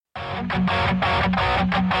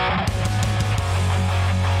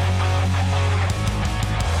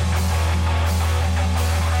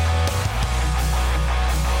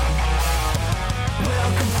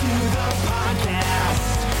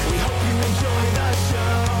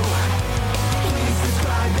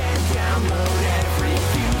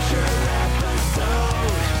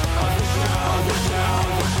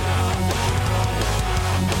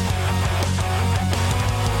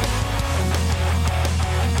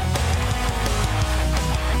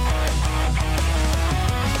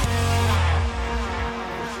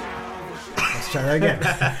Try that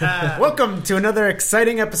again. Welcome to another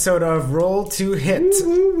exciting episode of Roll to Hit.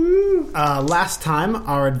 Last time,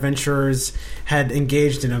 our adventurers had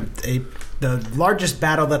engaged in the largest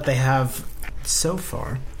battle that they have so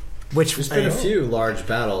far. Which there's been a few large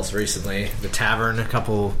battles recently. The tavern a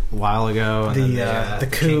while ago, and the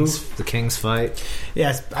coup, the king's fight.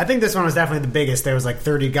 Yes, I think this one was definitely the biggest. There was like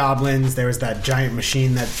 30 goblins. There was that giant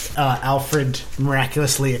machine that Alfred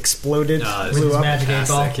miraculously exploded, blew up. Magic 8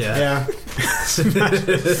 ball. Yeah.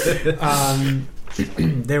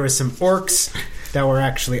 There was some orcs that were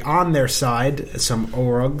actually on their side. Some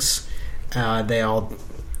orgs. They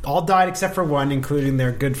all died except for one, including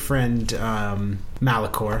their good friend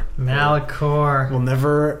Malachor. Malachor. We'll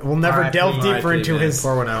never delve deeper into his.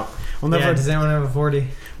 Pour one out. Does anyone have a 40?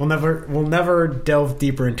 We'll never delve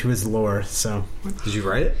deeper into his lore. So, did you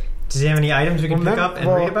write it? Does he have any items we can pick up and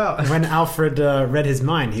read about? When Alfred read his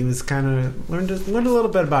mind, he was kind of learned a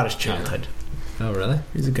little bit about his childhood. Oh, really?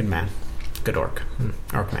 He's a good man, good orc,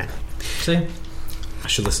 orc man. See, I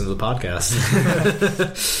should listen to the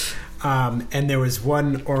podcast. And there was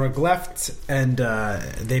one orc left, and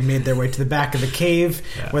they made their way to the back of the cave,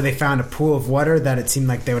 where they found a pool of water that it seemed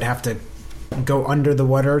like they would have to go under the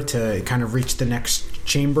water to kind of reach the next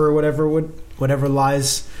chamber or whatever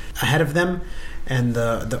lies ahead of them. And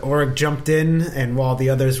the orc jumped in, and while the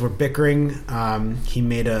others were bickering, he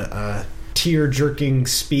made a tear-jerking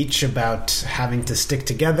speech about having to stick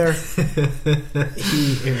together.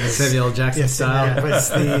 It was Samuel Jackson style. It was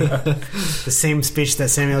the same speech that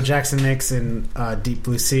Samuel Jackson makes in Deep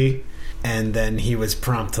Blue Sea. And then he was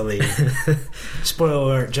promptly, spoiler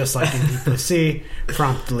alert, just like in Deep Blue Sea,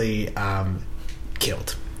 promptly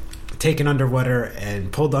killed. Taken underwater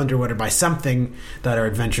and pulled underwater by something that our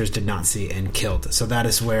adventurers did not see and killed. So that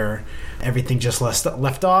is where everything just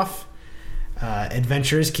left off.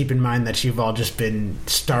 Adventurers, keep in mind that you've all just been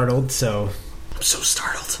startled, so... I'm so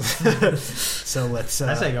startled. So let's...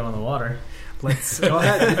 I say go in the water. Let's... Go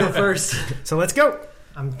ahead, you go first. So let's go!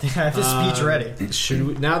 I have the speech ready. Should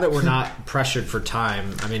we, now that we're not pressured for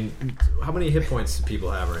time, I mean, how many hit points do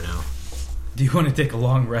people have right now? Do you want to take a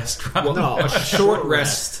long rest? Well, no, a short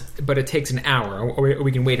rest, but it takes an hour. Or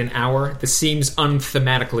we can wait an hour. This seems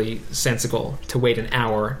unthematically sensible to wait an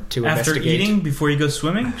hour to After investigate. eating, before you go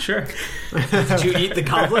swimming? Sure. Did you eat the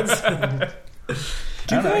goblins?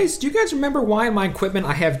 Do you guys remember why in my equipment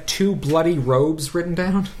I have 2 bloody robes written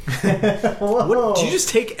down? What, do you just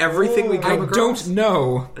take everything we come across? I don't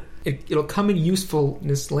know. It'll come in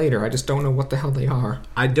usefulness later. I just don't know what the hell they are.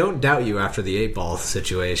 I don't doubt you after the 8-ball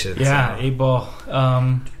situation. Yeah, so. 8-ball.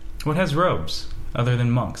 What has robes other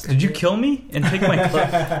than monks? Did you kill me and take my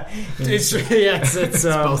cloak? It's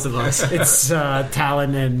both of us. It's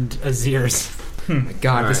Talon and Azir's. My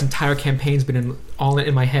God, this entire campaign's been all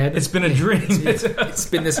in my head. It's been a dream. It's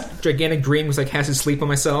been this gigantic dream. It was like casting sleep on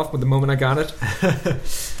myself with the moment I got it.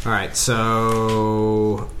 All right,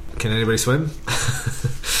 so can anybody swim?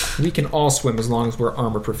 We can all swim as long as we're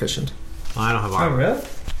armor proficient. Well, I don't have armor. Oh, really?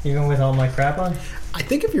 Even with all my crap on? I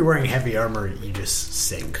think if you're wearing heavy armor, you just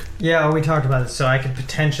sink. Yeah, we talked about it, so I could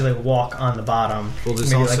potentially walk on the bottom. Well,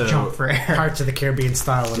 there's maybe also jump for air. Parts of the Caribbean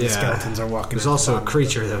style when the skeletons are walking. There's also a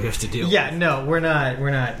creature that we have to deal with. Yeah, no, we're not,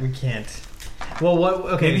 we can't. Well, what?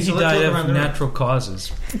 Okay, Maybe so he let's died look around of the room. natural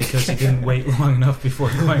causes because he didn't wait long enough before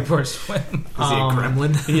going for a swim. Is he a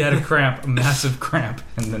gremlin? He had a cramp, a massive cramp,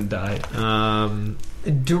 and then died.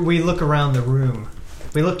 Do we look around the room?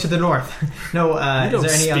 We look to the north. No, don't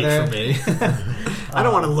is there any other? For me. I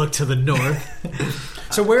don't want to look to the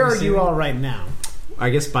north. So where are you all right now? I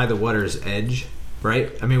guess by the water's edge,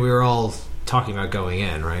 right? I mean, we were all talking about going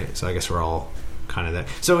in, right? So I guess we're all kind of there.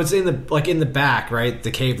 So it's in the back, right?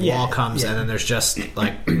 The cave wall comes, and then there's just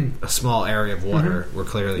like a small area of water where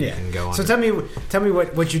clearly you can go on. So tell me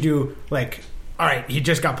what you do. Like, all right, he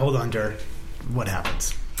just got pulled under. What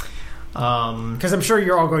happens? Because I'm sure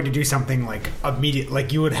you're all going to do something like immediate.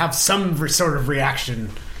 Like you would have some sort of reaction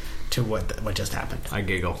to what just happened. I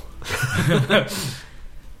giggle.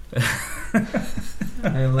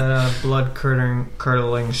 I let a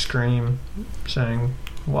blood-curdling scream, saying,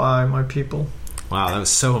 "Why, my people?" Wow, that was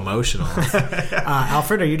so emotional.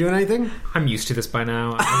 Alfred, are you doing anything? I'm used to this by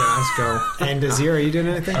now. Let's go. And Azir, are you doing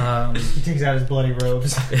anything? He takes out his bloody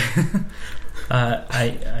robes.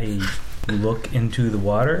 I look into the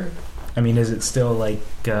water. I mean, is it still like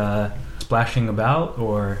splashing about,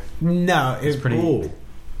 or No, it's pretty? Ooh.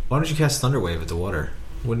 Why don't you cast Thunderwave at the water?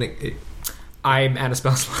 Wouldn't it? I'm out of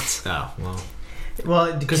spell slots. Oh, well.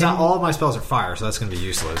 Well, Because all of my spells are fire, so that's going to be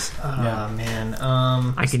useless. Oh man.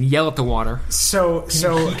 I can yell at the water. So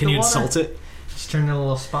Can you insult it? Just turn into a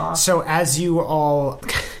little spa. So as you all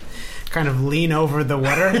kind of lean over the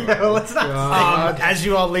water, Let's not. as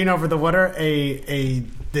you all lean over the water,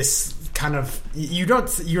 this kind of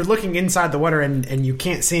you're looking inside the water and you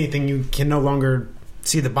can't see anything. You can no longer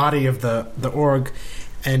see the body of the org,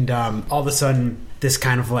 and all of a sudden this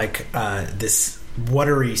kind of like this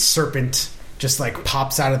watery serpent just like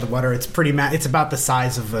pops out of the water. It's pretty it's about the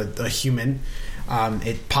size of a human.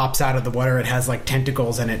 It pops out of the water. It has like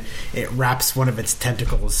tentacles, and it wraps one of its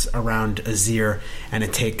tentacles around Azir, and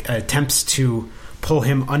it attempts to pull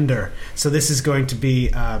him under. So this is going to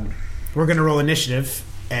be we're going to roll initiative,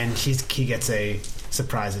 and he gets a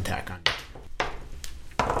surprise attack on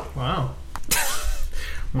you. Wow.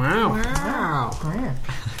 Wow.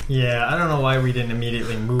 Yeah, I don't know why we didn't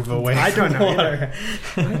immediately move away. I don't from know water.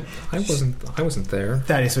 I wasn't there.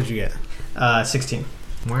 Thaddeus, what'd you get? 16.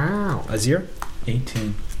 Wow. Azir?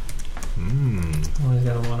 18. Oh, he's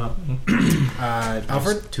got a 1 up me.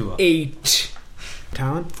 Alfred? 2 up. 8.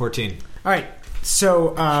 Talon? 14. All right.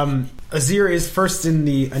 So Azir is first in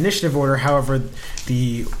the initiative order. However,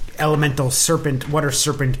 the elemental serpent, water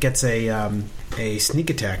serpent, gets a sneak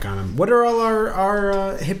attack on him. What are all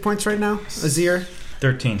our hit points right now? Azir?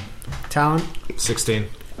 13. Talon? 16.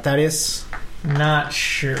 Thaddeus? Not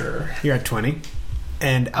sure. You're at 20.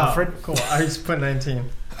 And Alfred? Oh, cool. I just put 19.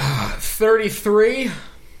 33.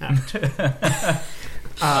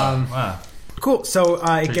 Wow. Cool. So it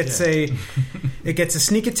Pretty gets it gets a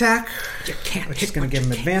sneak attack, which is going to give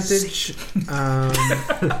him advantage.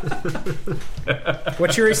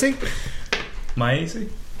 What's your AC? My AC?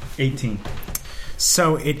 18.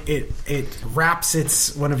 So it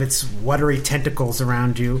wraps one of its watery tentacles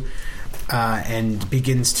around you and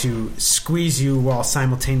begins to squeeze you while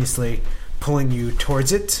simultaneously pulling you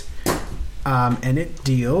towards it. And it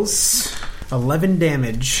deals 11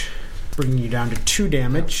 damage, bringing you down to 2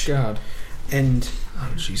 damage. Oh, God. And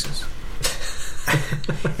Oh, Jesus.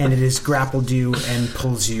 and it has grappled you and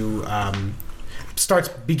pulls you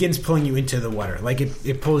begins pulling you into the water. Like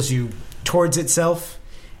it pulls you towards itself,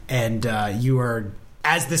 and you are,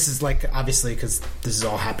 as this is like, obviously because this is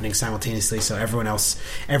all happening simultaneously, so everyone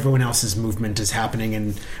else's movement is happening,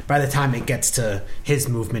 and by the time it gets to his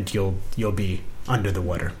movement, you'll be under the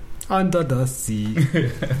water. Under the sea.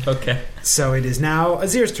 Okay. So it is now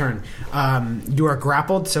Azir's turn. You are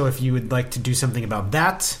grappled, so if you would like to do something about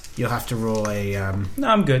that, you'll have to roll a... No,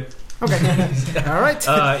 I'm good. Okay. All right.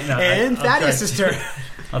 And I'll Thaddeus' turn.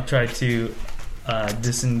 I'll try to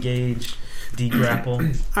disengage, de-grapple.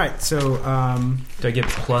 All right, so... Do I get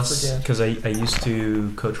plus? Because I used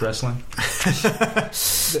to coach wrestling.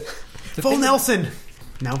 Full Nelson!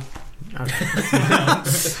 No. Okay.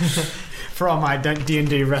 For all my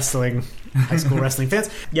D&D wrestling, high school wrestling fans.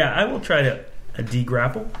 Yeah, I will try to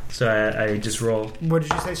de-grapple. So I just roll. What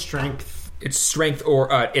did you say? Strength? It's strength or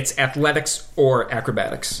it's athletics or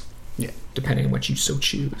acrobatics. Yeah. Depending on what you so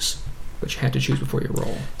choose. But you had to choose before you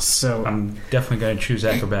roll. So I'm definitely going to choose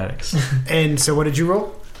acrobatics. And so what did you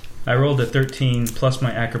roll? I rolled a 13 plus my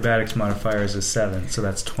acrobatics modifier is a 7, so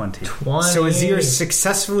that's 20. So Azir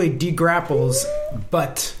successfully de-grapples,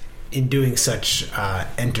 but in doing such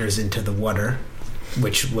enters into the water,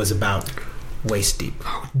 which was about waist deep.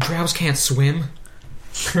 Oh, drows can't swim.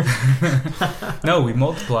 No, we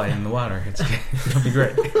multiply in the water. It'll be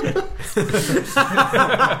great. It's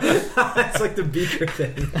like the beaker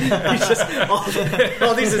thing. He's just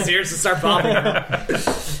all these Azirs to start bobbing.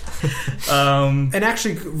 And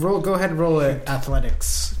actually, go ahead and roll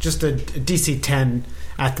athletics. Just a DC 10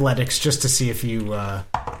 athletics, just to see if you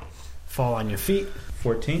fall on your feet.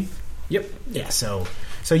 14? Yep. Yeah, so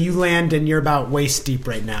you land and you're about waist deep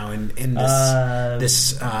right now, and in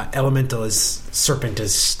this elemental serpent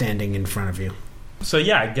is standing in front of you. So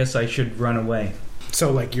yeah, I guess I should run away.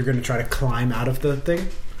 So like you're going to try to climb out of the thing,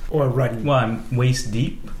 or run? Well, I'm waist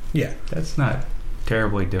deep. Yeah. That's not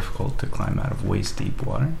terribly difficult to climb out of waist deep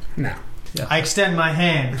water. No. Yeah. I extend my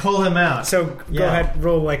hand, pull him out. So go ahead,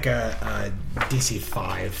 roll like a DC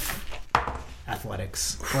 5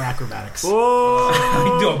 athletics or acrobatics. Whoa!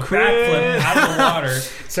 I do a backflip out of the water,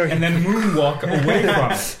 So and then moonwalk away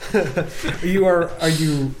from it. are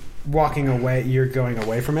you walking away? You're going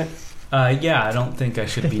away from it. Yeah, I don't think I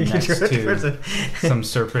should be next to some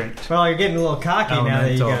serpent. Well, you're getting a little cocky now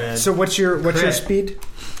that you got it. So what's your speed?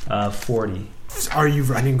 40. Are you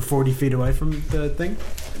running 40 feet away from the thing?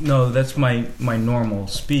 No, that's my normal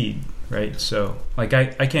speed, right? So, like,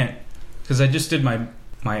 I can't... Because I just did my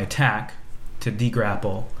attack to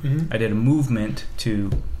degrapple. Mm-hmm. I did a movement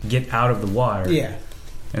to get out of the water. Yeah.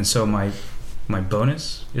 And so my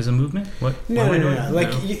bonus is a movement? What? No. Like,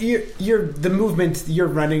 No. you're the movement you're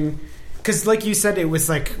running... Because, like you said, it was,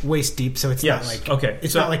 like, waist deep, so it's not like... Okay.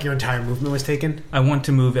 It's not like your entire movement was taken. I want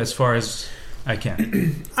to move as far as I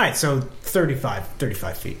can. All right, so 35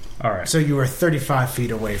 feet. All right. So you are 35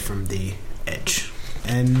 feet away from the edge.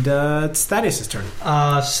 And it's Thaddeus' turn.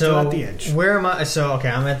 So Still at the edge. Where am I? So, okay,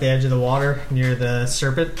 I'm at the edge of the water near the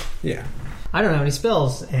serpent. Yeah. I don't have any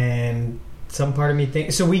spells, and some part of me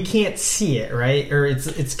thinks... So we can't see it, right? Or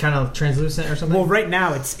it's kind of translucent or something? Well, right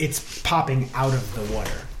now it's popping out of the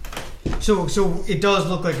water. So it does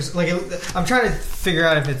look I'm trying to figure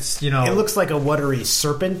out if it's, It looks like a watery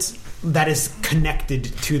serpent that is connected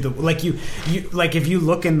to the... Like, you like, if you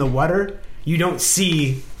look in the water, you don't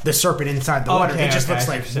see the serpent inside the water. It just looks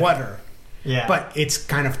like water. Yeah. But it's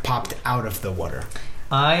kind of popped out of the water.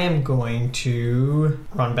 I am going to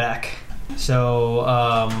run back. So,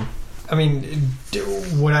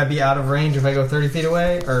 would I be out of range if I go 30 feet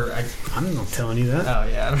away? I'm not telling you that. Oh,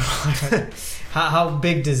 yeah. I don't know. How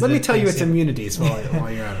big does Let the me tell thing you its seem? immunities while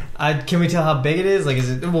you're at it. Can we tell how big it is? Like, is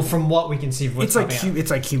it... Well, from what we can see... It's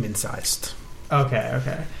like human-sized.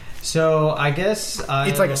 Okay. So, I guess...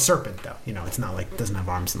 It's like a serpent, though. It's not like... It doesn't have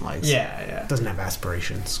arms and legs. Yeah. It doesn't have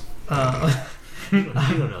aspirations. You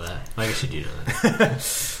don't know that. I guess you do know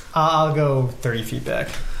that. I'll go 30 feet back.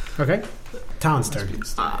 Okay. Talon's turn.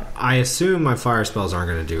 I assume my fire spells aren't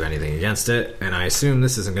going to do anything against it, and I assume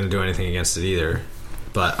this isn't going to do anything against it either.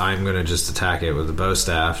 But I'm going to just attack it with the bow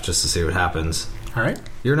staff just to see what happens. All right.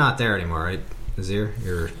 You're not there anymore, right,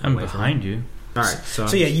 Azir? I'm behind you. All right. So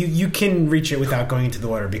yeah, you can reach it without going into the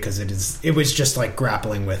water because it was just like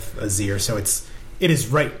grappling with Azir, so it is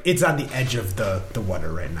right. It's on the edge of the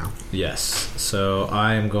water right now. Yes. So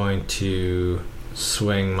I am going to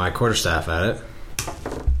swing my quarterstaff at it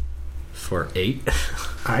for 8.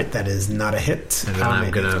 All right, that is not a hit. And then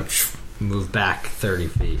I'm going to move back 30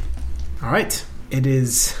 feet. All right. It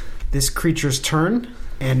is this creature's turn,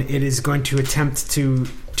 and it is going to attempt to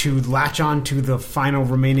latch on to the final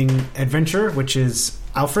remaining adventure, which is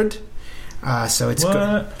Alfred. So it's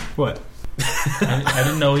what? I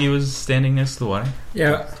didn't know he was standing next to the water.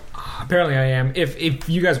 Yeah, apparently I am. If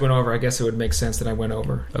you guys went over, I guess it would make sense that I went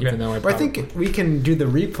over. Okay. Even though I think we can do the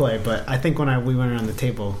replay, but I think when we went around the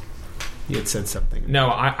table, you had said something. No,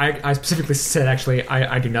 I specifically said, actually,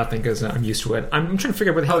 I do nothing because I'm used to it. I'm trying to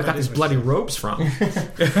figure out where the hell I got these bloody robes from.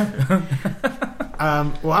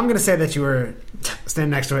 Well, I'm going to say that you were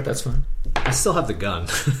standing next to it. That's fine. I still have the gun.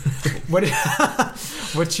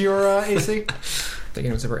 What's your AC? I think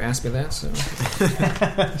anyone's ever asked me that, so...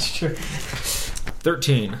 Sure.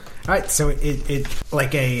 13. All right, so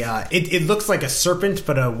it looks like a serpent,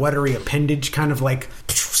 but a watery appendage kind of like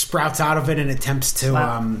sprouts out of it and attempts to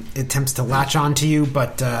latch onto you,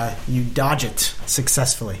 but you dodge it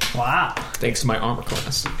successfully. Wow. Thanks to my armor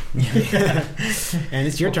class. And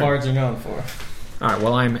it's your What turn. bards are known for. All right,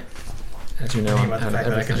 well, I'm... As you know, Think I'm about the out of fact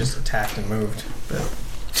that I could everything. just attacked and moved. But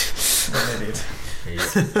what an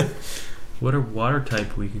idiot. What are water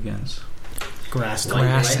type weak against? Grass.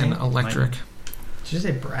 Grass and lightning? electric. Did you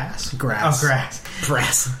say brass? Grass. Oh, grass.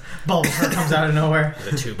 Brass. Bulbasaur comes out of nowhere.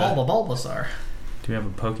 The tuba. Bulbasaur. Do we have a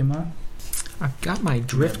Pokemon? I've got my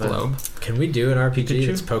drift Yeah, but- globe. Can we do an RPG Pikachu?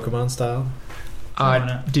 that's Pokemon style?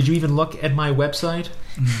 Did you even look at my website?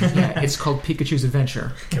 Yeah, it's called Pikachu's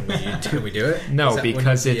Adventure. Can we do it? No, Is that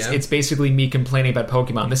because when- it's basically me complaining about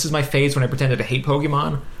Pokemon. This is my phase when I pretended to hate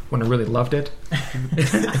Pokemon when I really loved it.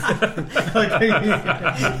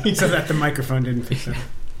 So that the microphone didn't fix it.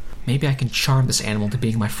 Maybe I can charm this animal to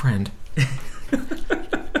being my friend.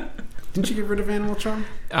 Didn't you get rid of Animal Charm?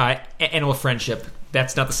 Animal friendship.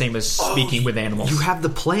 That's not the same as speaking with animals. You have the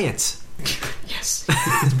plants. Yes.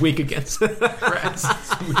 It's weak against grass.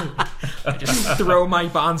 I just throw my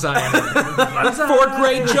bonsai at it. For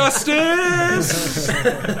great justice!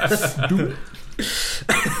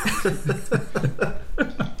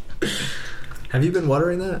 Have you been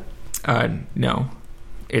watering that? No.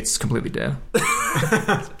 It's completely dead.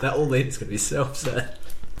 That old lady's gonna be so upset.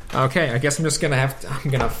 Okay, I guess I'm just gonna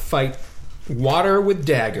I'm gonna fight water with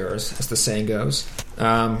daggers, as the saying goes.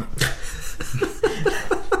 I'm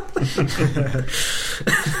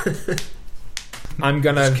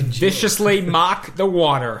gonna viciously mock the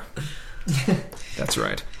water. That's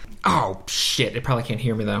right. Oh, shit. It probably can't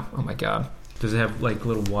hear me, though. Oh, my God. Does it have like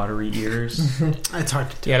little watery ears? It's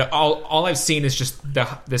hard to tell. Yeah, all I've seen is just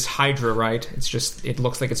this Hydra, right? It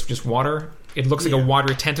looks like it's just water. It looks like a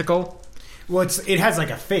watery tentacle. Well, it has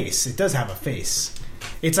like a face. It does have a face.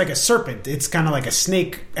 It's like a serpent. It's kind of like a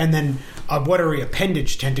snake, and then a watery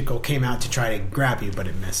appendage tentacle came out to try to grab you, but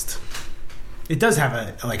it missed. It does have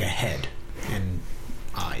a head and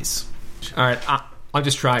eyes. All right, I'll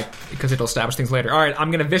just try because it'll establish things later. All right,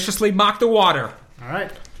 I'm going to viciously mock the water. All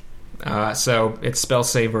right. So it's spell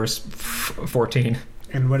save verse 14.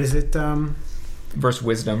 And what is it? Verse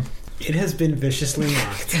wisdom. It has been viciously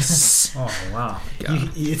mocked. Oh wow!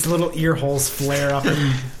 Its little ear holes flare up,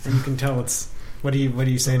 and you can tell it's. What do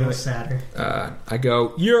you say to it? Sadder. I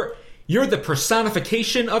go, you're the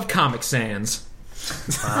personification of Comic Sans.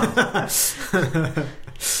 Wow.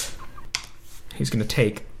 He's going to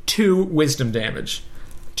take 2 wisdom damage,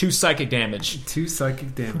 2 psychic damage, 2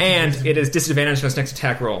 psychic damage, and it is disadvantage on his next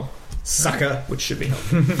attack roll. Sucker, which should be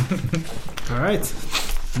helpful. All right,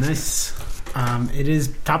 nice. It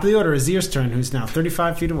is top of the order. Azir's turn, who's now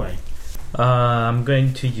 35 feet away. I'm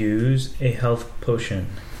going to use a health potion.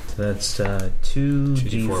 So that's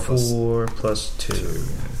 2d4 plus 2.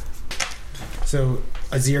 So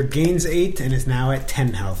Azir gains 8 and is now at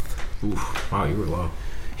 10 health. Oof. Wow, you were low.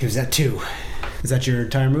 He was at 2. Is that your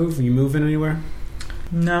entire move? Are you moving anywhere?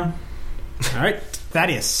 No. All right,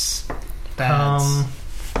 Thaddeus. Thadamundo.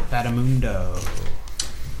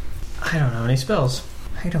 I don't know any spells.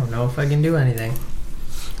 I don't know if I can do anything.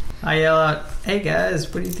 I yell out, "Hey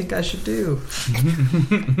guys, what do you think I should do?"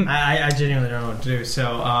 I genuinely don't know what to do.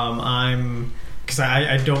 So because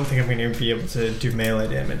I don't think I'm going to be able to do melee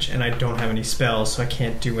damage, and I don't have any spells, so I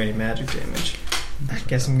can't do any magic damage. I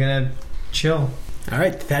guess I'm going to chill. All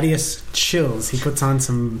right, Thaddeus chills. He puts on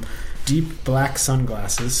some deep black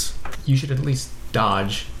sunglasses. You should at least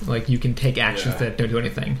dodge. Like, you can take actions that don't do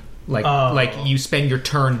anything. Like you spend your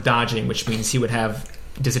turn dodging, which means he would have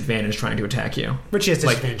disadvantage trying to attack you. Which he has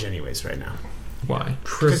disadvantage anyways right now. Why?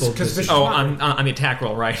 On the attack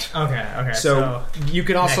roll, right? Okay. So you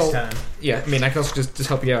could also, next time. yeah. I mean, I can also just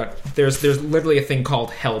help you out. There's literally a thing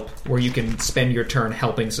called help, where you can spend your turn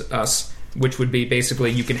helping us, which would be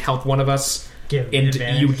basically you can help one of us, and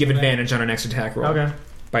you would give advantage on our next attack roll. Okay.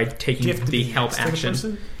 By taking the help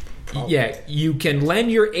action. Probably. Yeah, you can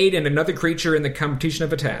lend your aid in another creature in the completion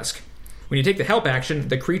of a task. When you take the help action,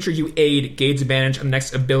 the creature you aid gains advantage on the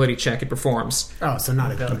next ability check it performs. Oh, so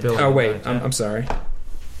not ability. Oh, wait. I'm sorry.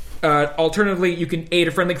 Alternatively, you can aid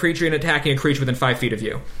a friendly creature in attacking a creature within 5 feet of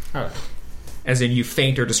you. All right. As in, you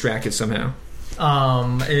faint or distracted somehow.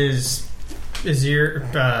 Is your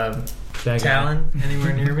Talon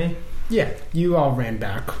anywhere near me? Yeah, you all ran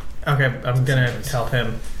back. Okay, I'm going to help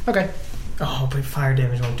him. Okay. Oh, but fire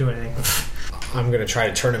damage won't do anything. I'm going to try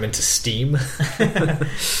to turn him into steam.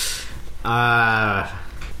 I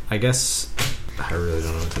guess I really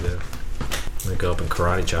don't know what to do. I'm going to go up and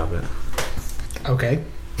karate chop it. Okay.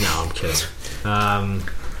 No, I'm kidding.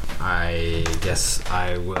 I guess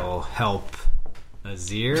I will help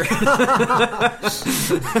Azir.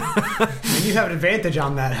 And you have an advantage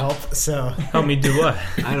on that help, so... Help me do what?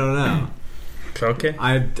 I don't know. Okay.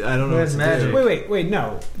 I don't know what to magic. do. Wait,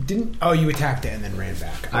 no. You attacked it and then ran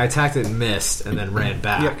back. I attacked it and missed and then ran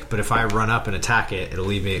back. Yep. But if I run up and attack it, it'll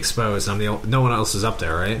leave me exposed. No one else is up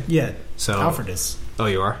there, right? Yeah. So Alfred is. Oh,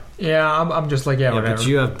 you are? Yeah, I'm just like, Yeah, whatever. but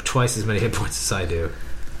you have twice as many hit points as I do.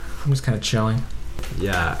 I'm just kind of chilling.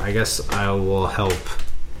 Yeah, I guess I will help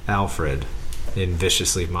Alfred in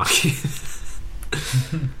viciously mocking.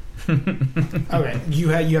 Okay, you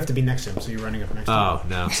have to be next to him, so you're running up next to him. Oh,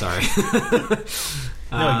 no, sorry.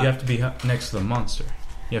 No, you have to be next to the monster.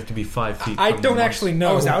 You have to be 5 feet I from don't the actually monster.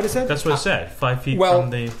 know. Oh, is that what it said? That's what it said. 5 feet Well,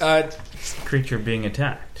 from the creature being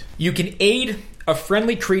attacked. you can aid a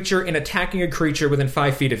friendly creature in attacking a creature within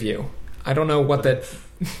 5 feet of you. I don't know what that...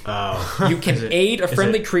 Oh. You can aid a is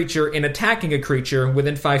friendly it- creature in attacking a creature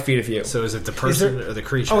within 5 feet of you. So is it the person or the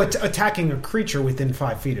creature? Oh, it's attacking a creature within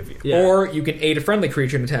 5 feet of you. Yeah. Or you can aid a friendly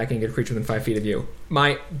creature in attacking a creature within 5 feet of you.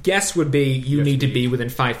 My guess would be you need to be within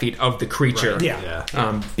 5 feet of the creature. Right.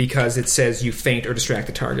 Yeah. Because it says you feint or distract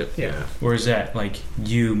the target. Yeah. Or is that like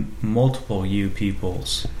multiple you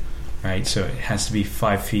peoples, right? So it has to be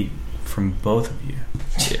 5 feet from both of you.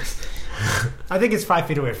 Yeah, I think it's 5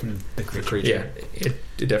 feet away from the creature. yeah, it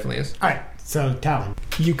definitely is. All right, so Talon.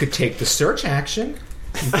 You could take the search action.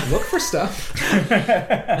 You could look for stuff.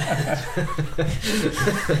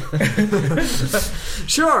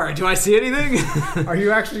 Sure. Do I see anything? Are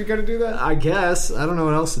you actually going to do that? I guess. I don't know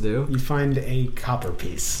what else to do. You find a copper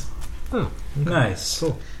piece. Oh, Nice.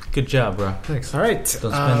 cool. Good job, bro. Thanks. All right.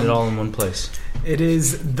 Don't spend it all in one place. It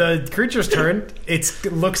is the creature's turn. It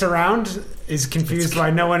looks around, is confused why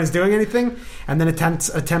no one is doing anything, and then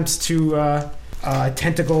attempts to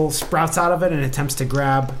tentacle sprouts out of it and attempts to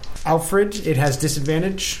grab Alfred. It has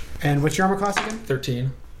disadvantage. And what's your armor class again?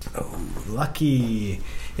 13. Oh, lucky.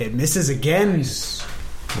 It misses again. Nice.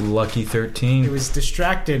 Lucky 13. It was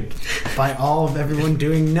distracted by all of everyone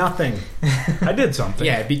doing nothing. I did something.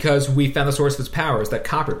 Yeah, because we found the source of his powers, that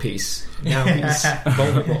copper piece. Now he's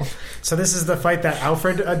vulnerable. So this is the fight that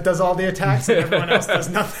Alfred does all the attacks and everyone else does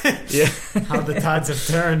nothing. Yeah. How the tides have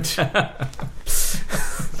turned.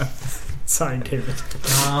 Sorry, David.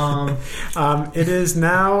 It is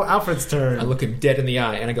now Alfred's turn. I look him dead in the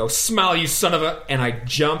eye and I go, "Smile, you son of a..." and I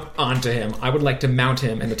jump onto him. I would like to mount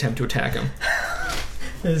him and attempt to attack him.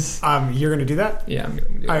 You're going to do that? Yeah, I'm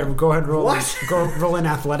going to do All that. right, go ahead and roll an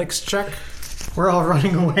athletics check. We're all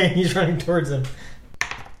running away. He's running towards him.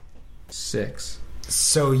 6.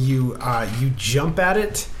 So you jump at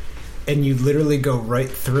it, and you literally go right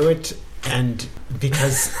through it. And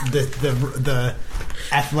because the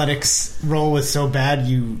athletics roll was so bad,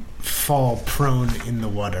 you fall prone in the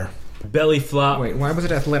water. Belly flop. Wait, why was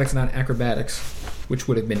it athletics, not acrobatics? Which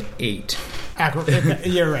would have been 8.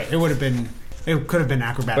 You're right. It would have been. It could have been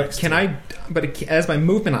acrobatics. But can I? But as my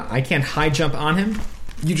movement, I can't high jump on him.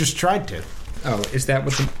 You just tried to. Oh, is that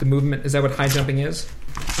what the movement? Is that what high jumping is?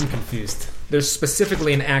 I'm confused. There's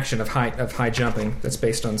specifically an action of high jumping that's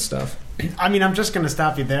based on stuff. I mean, I'm just going to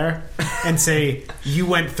stop you there and say you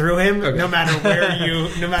went through him, Okay. no matter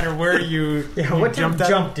where you. Yeah, what type of jumped at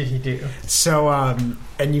jump him. did he do? So,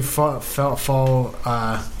 and you fall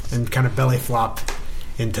and kind of belly flop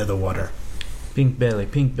into the water, Pink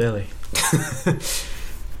belly.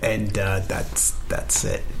 and that's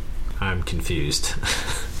it. I'm confused.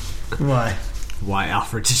 Why? Why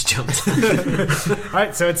Alfred just jumped. All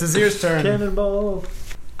right, so it's Azir's turn. Cannonball.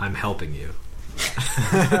 I'm helping you.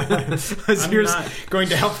 Azir's going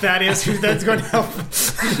to help Thaddeus, who's then going to help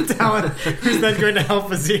Talon, who's then going to help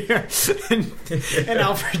Azir, and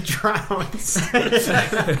Alfred drowns.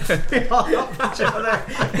 We all help each other.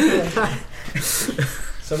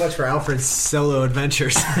 So much for Alfred's solo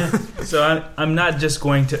adventures. So I'm not just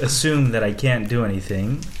going to assume that I can't do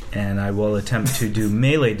anything, and I will attempt to do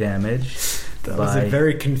melee damage. That was a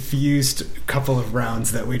very confused couple of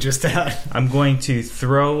rounds that we just had. I'm going to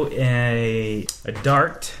throw a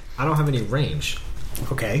dart. I don't have any range,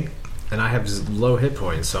 Okay. and I have low hit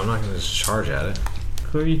points, so I'm not going to just charge at it.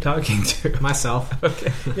 Who are you talking to? Myself.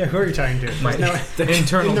 Okay. Yeah, who are you talking to? My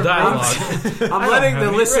internal in the dialogue. I'm letting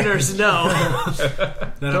the listeners know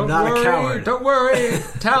that I'm not a coward. Don't worry.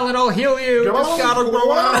 Talon will heal you. Just gotta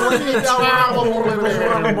go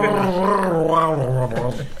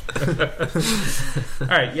All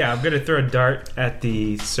right, yeah, I'm going to throw a dart at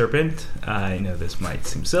the serpent. I know this might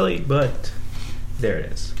seem silly, but there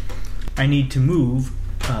it is. I need to move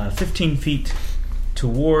 15 feet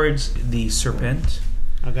towards the serpent,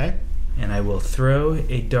 Okay. and I will throw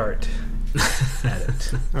a dart at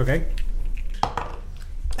it. Okay.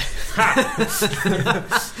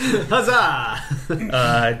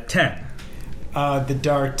 Huzzah! 10. The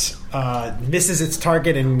dart misses its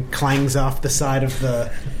target and clangs off the side of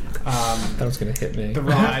the That was gonna hit me. the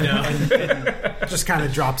rod. And just kind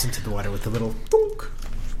of drops into the water with a little thunk.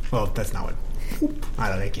 Well, that's not what. I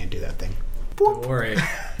don't know. They can't do that thing. Don't worry.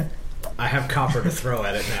 I have copper to throw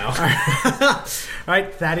at it now. All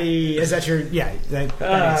right, Thaddy, is that your? Yeah.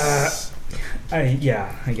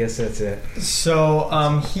 I guess that's it. So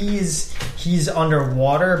he's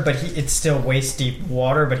underwater, but it's still waist deep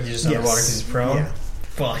water, but he's just underwater because he's prone. Yeah.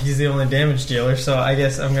 Well, he's the only damage dealer, so I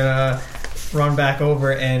guess I'm gonna run back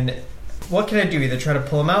over and what can I do? Either try to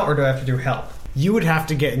pull him out, or do I have to do help? You would have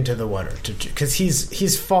to get into the water because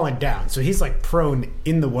he's falling down, so he's like prone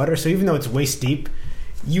in the water. So even though it's waist deep,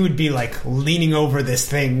 you would be like leaning over this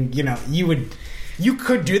thing. You know, you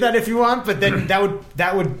could do that if you want, but then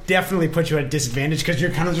that would definitely put you at a disadvantage because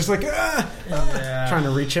you're kind of just like trying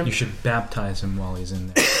to reach him. You should baptize him while he's in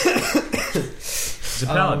there. He's a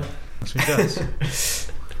paladin. That's what he does.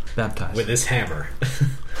 Baptize. With his hammer.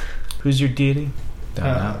 Who's your deity? Don't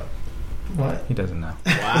know. What? He doesn't know.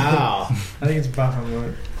 Wow. I think it's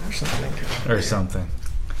Bahamut or something. Or something.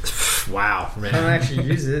 Wow, I don't man. actually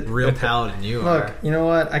use it. Real paladin you Look, are. you know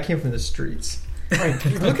what? I came from the streets. Right.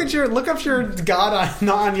 Look up your god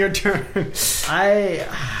on your turn.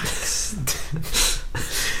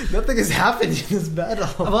 Nothing has happened in this battle.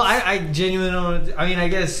 Well, I genuinely don't. I mean, I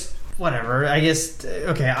guess whatever. I guess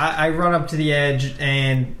okay. I run up to the edge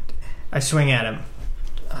and I swing at him.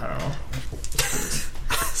 I don't know.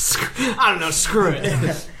 I don't know, screw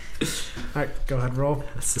it. All right, go ahead, roll.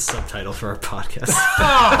 That's the subtitle for our podcast.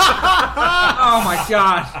 Oh my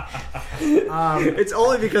god! It's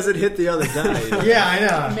only because it hit the other die. Yeah, I I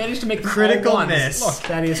know. managed to make Critical all ones. miss. Look,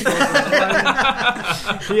 Thaddeus rolls a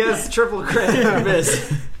 1. He has triple crit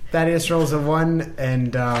miss. Thaddeus rolls a 1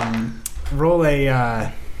 and roll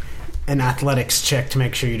an athletics check to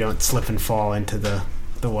make sure you don't slip and fall into the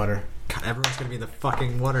water. God, everyone's gonna be in the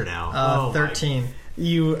fucking water now. 13.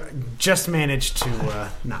 You just managed to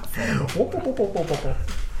not fall.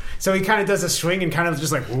 So he kind of does a swing and kind of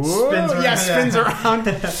just like spins around.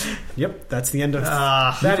 Yep, that's the end of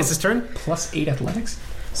Thaddeus' turn. +8 athletics.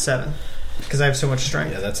 7. Because I have so much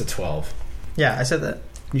strength. Yeah, that's a 12. Yeah, I said that.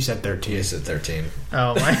 You said 13. You said 13.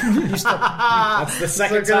 Oh, my. That's the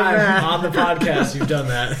second time on the podcast you've done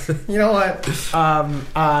that. You know what?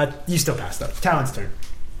 You still passed though. Talon's turn.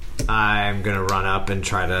 I'm gonna run up and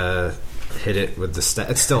try to hit it with the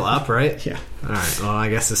it's still up, right? Yeah. Alright, well I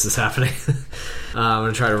guess this is happening. I'm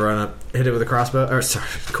gonna try to run up, hit it with a crossbow, or sorry,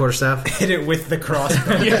 quarterstaff. Hit it with the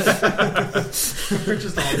crossbow. We're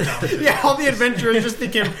just all dumb. Yeah, all the adventurers just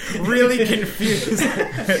became really confused.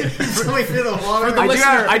 Somebody feel the water.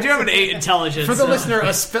 I do have an 8 intelligence. For the listener,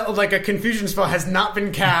 a spell like a confusion spell has not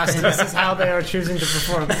been cast, and this is how they are choosing to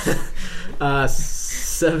perform.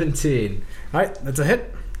 17. All right, that's a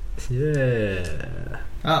hit. Yeah.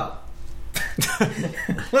 Oh.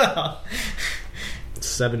 Well.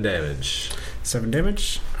 7 damage. 7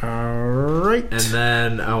 damage. All right. And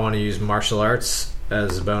then I want to use martial arts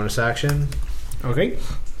as a bonus action. Okay.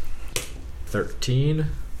 13.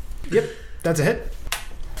 Yep, that's a hit.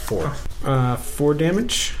 4. 4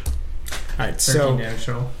 damage. All right, 13 damage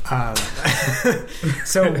total.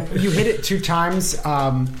 So you hit it 2 times.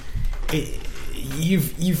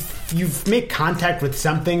 You've made contact with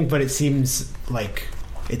something, but it seems like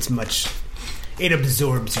it's much. It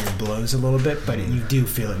absorbs your blows a little bit, but you do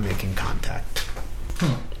feel it making contact.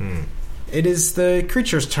 It is the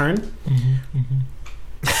creature's turn.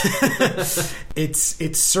 Its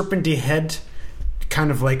serpenty head kind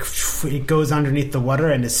of like it goes underneath the water,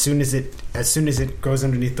 and as soon as it goes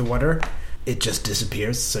underneath the water, it just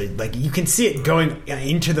disappears. So like you can see it going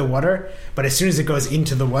into the water, but as soon as it goes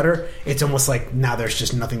into the water, it's almost like now there's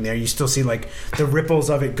just nothing there. You still see like the ripples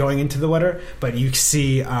of it going into the water, but you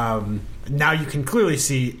see now you can clearly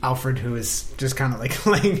see Alfred, who is just kind of like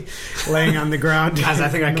laying on the ground. Guys, I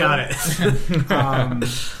think I got it.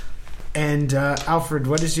 And Alfred,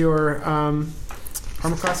 what is your armor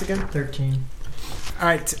class again? 13. All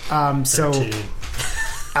right. So 13.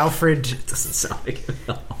 Alfred Doesn't sound like it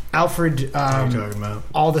at all. Alfred, What are you talking about?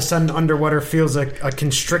 all of a sudden underwater feels a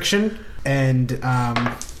constriction and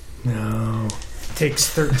takes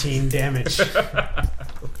 13 damage.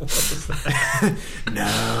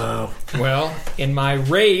 No. Well, in my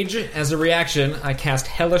rage, as a reaction, I cast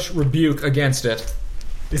Hellish Rebuke against it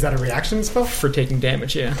Is that a reaction spell? for taking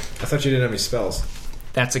damage, yeah. I thought you didn't have any spells.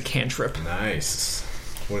 That's a cantrip. Nice.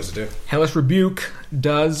 What does it do? Hellish Rebuke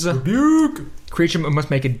does... Creature must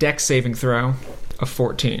make a dex saving throw of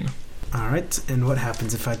 14. All right. And what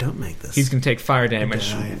happens if I don't make this? He's going to take fire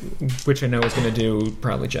damage, Okay. which I know is going to do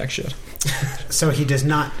probably jack shit. So he does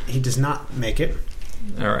not make it.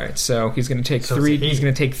 All right, so he's going to take So three. it's a he. He's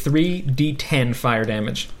going to take 3d10 fire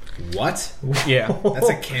damage. What? Yeah, That's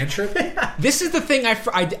a cantrip? this is the thing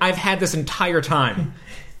I've had this entire time.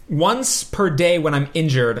 Once per day when I'm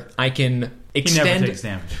injured, I can He never extend. takes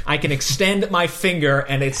damage. I can extend my finger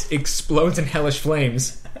and it explodes in hellish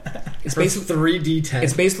flames. It's basically 3d10.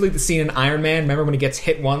 It's basically the scene in Iron Man. Remember when he gets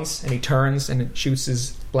hit once and he turns and it shoots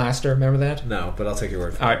his blaster? Remember that? No, but I'll take your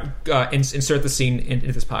word for All it. right, insert the scene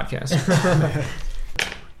into this podcast.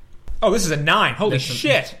 Oh, this is a 9. Holy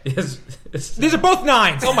shit! These are both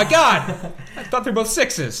 9s. Oh my god! I thought they were both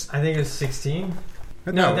 6s. I think it was 16.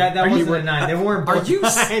 No, that are wasn't you- a 9. They weren't Are both you?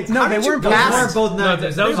 nines. No, they weren't both. both 9.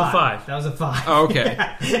 that was a 5. That was a 5. Oh, okay.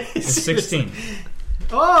 It's 16.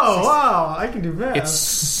 Oh, wow. I can do that. It's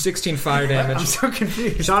 16 fire I'm damage. so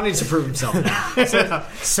confused. Sean needs to prove himself now.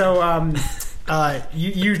 So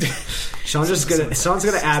you Sean's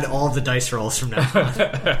gonna add all the dice rolls from now on.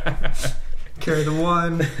 carry the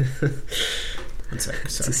 1. One sec,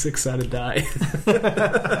 It's a sorry. 6-sided die.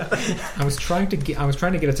 I was trying to get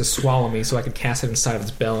it to swallow me so I could cast it inside of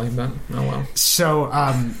its belly, but oh well. So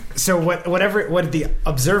what the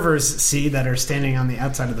observers see that are standing on the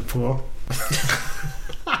outside of the pool.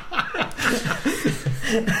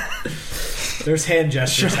 There's hand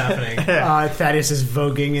gestures happening. Thaddeus is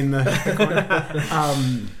voguing in the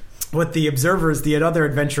corner. What the observers, the other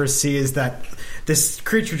adventurers, see is that this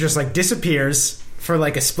creature just like disappears for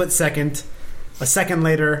like a split second. A second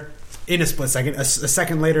later, in a split second. A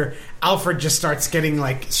second later, Alfred just starts getting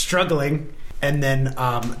struggling. And then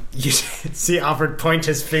you see Alfred point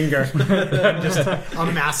his finger. And just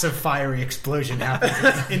a massive fiery explosion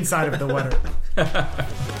happens inside of the water.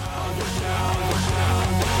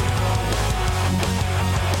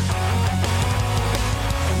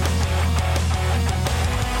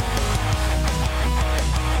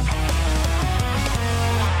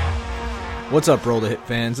 What's up, Roll to Hit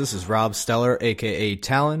fans? This is Rob Steller, aka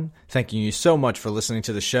Talon, thanking you so much for listening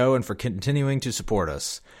to the show and for continuing to support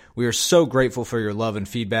us. We are so grateful for your love and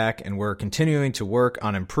feedback, and we're continuing to work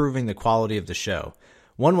on improving the quality of the show.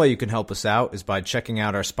 One way you can help us out is by checking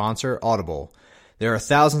out our sponsor, Audible. There are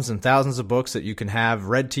thousands and thousands of books that you can have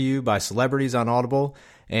read to you by celebrities on Audible,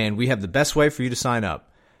 and we have the best way for you to sign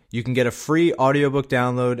up. You can get a free audiobook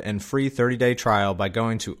download and free 30-day trial by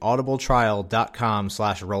going to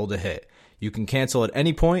audibletrial.com/rolltohit. You can cancel at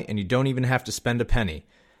any point, and you don't even have to spend a penny.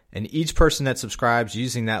 And each person that subscribes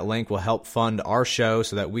using that link will help fund our show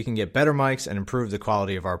so that we can get better mics and improve the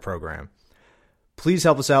quality of our program. Please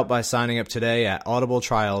help us out by signing up today at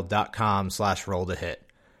audibletrial.com/rolltohit.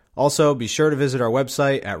 Also, be sure to visit our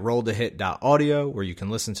website at rolltohit.audio, where you can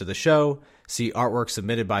listen to the show, see artwork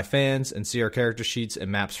submitted by fans, and see our character sheets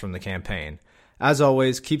and maps from the campaign. As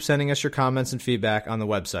always, keep sending us your comments and feedback on the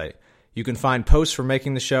website. You can find posts for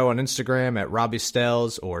making the show on Instagram at Robbie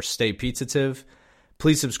Stales or Stay Pizzative.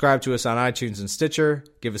 Please subscribe to us on iTunes and Stitcher,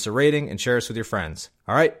 give us a rating, and share us with your friends.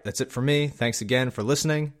 All right, that's it for me. Thanks again for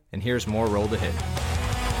listening, and here's more Roll to Hit.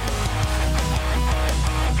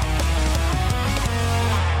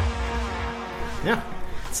 Yeah.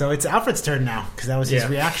 So it's Alfred's turn now, because that was his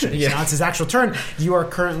reaction. Yeah. So now it's his actual turn. You are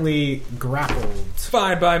currently grappled.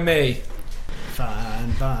 Fine by me.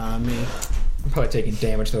 Fine by me. I'm probably taking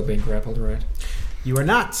damage, though, being grappled, right? You are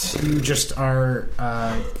not. You just are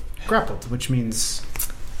grappled, which means...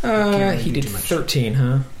 he did 13,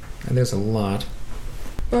 huh? And there's a lot.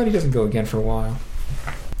 But he doesn't go again for a while.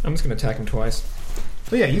 I'm just going to attack him twice.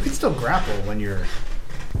 But yeah, you can still grapple when you're...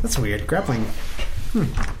 That's weird. Grappling...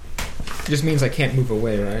 It just means I can't move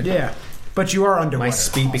away, right? Yeah. But you are underwater. My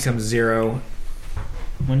speed becomes 0.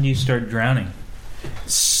 When do you start drowning?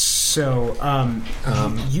 So,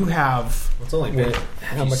 you have... It's only been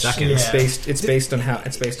how much seconds. It's based on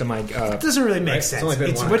my It doesn't really make sense.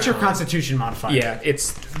 What's your constitution modifier? Yeah,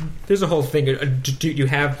 there's a whole thing. Do you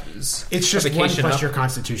have it's just 1 plus your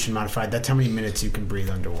constitution modified. That's how many minutes you can breathe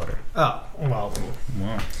underwater. Oh, well.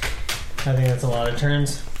 Wow. I think that's a lot of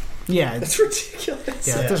turns. Yeah. That's ridiculous.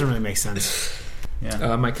 Yeah, it doesn't really make sense.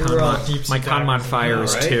 Yeah. My con modifier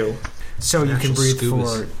is 2. So you can breathe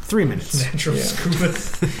for 3 minutes. Natural scuba.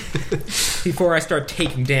 Before I start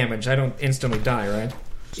taking damage, I don't instantly die, right?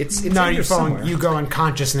 It's no, you go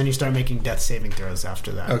unconscious, and then you start making death saving throws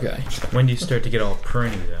after that. Okay. When do you start to get all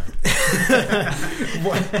pruny,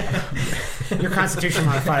 though? Your constitution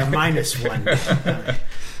modifier -1.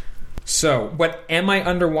 So, what am I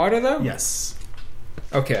underwater though? Yes.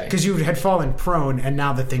 Okay. Because you had fallen prone, and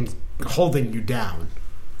now the thing's holding you down.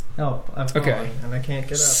 Oh, I'm falling, and I can't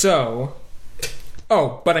get up. So,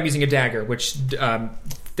 but I'm using a dagger, which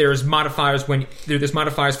there's modifiers there's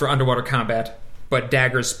modifiers for underwater combat, but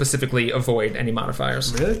daggers specifically avoid any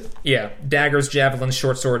modifiers. Really? Yeah, daggers, javelins,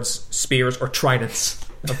 short swords, spears, or tridents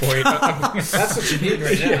avoid. That's what you need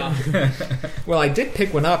right now. Well, I did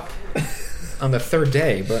pick one up on the 3rd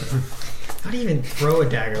day, but how do you even throw a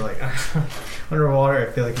dagger underwater?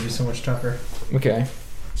 I feel like it'd be so much tougher. okay.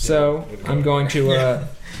 So I'm going to.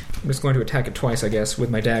 I'm just going to attack it twice, I guess,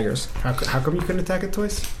 with my daggers. How come you couldn't attack it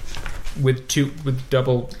twice? With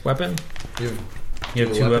double weapon? You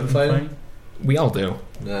have 2 weapon fighting? We all do.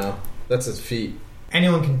 No, that's his feet.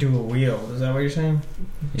 Anyone can do a wield. Is that what you're saying?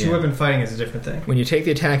 Yeah. 2-weapon fighting is a different thing. When you take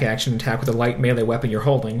the attack action and attack with a light melee weapon you're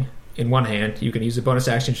holding in one hand, you can use a bonus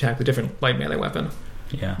action to attack with a different light melee weapon.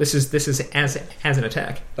 Yeah. This is as an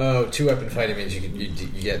attack. Oh, 2-weapon fighting means you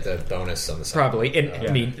get the bonus on the side. Probably.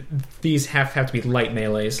 I mean, these have to be light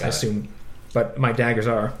melees, I assume. But my daggers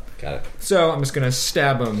are. Got it. So I'm just going to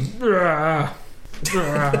stab him.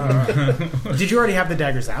 Did you already have the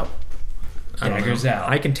daggers out? Daggers out.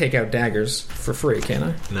 I can take out daggers for free, can't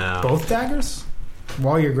I? No. Both daggers?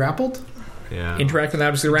 While you're grappled? Yeah. Interact with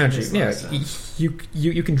objects around you. Yeah, you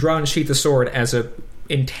can draw and sheath the sword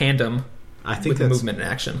in tandem with movement and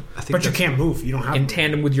action. But you can't move. You don't have in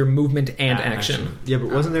tandem with your movement and action. Yeah,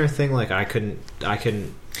 but wasn't there a thing like I couldn't?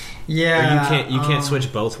 Yeah, you can't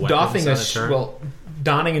switch both weapons on a turn.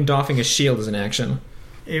 Donning and doffing a shield is an action.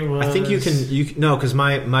 It was. I think you can. No, because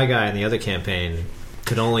my guy in the other campaign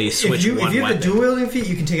could only switch if you one have weapon. the dual wielding feat,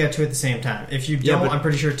 you can take out 2 at the same time. If you don't, I'm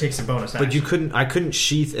pretty sure it takes a bonus action. But you couldn't. I couldn't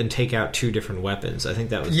sheath and take out 2 different weapons. I think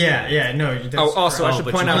that was. No. Also, I should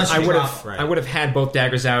point out, Right. I would have had both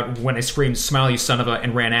daggers out when I screamed "Smile, you son of a!"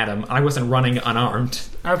 and ran at him. I wasn't running unarmed.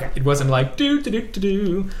 Okay. It wasn't like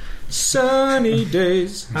do sunny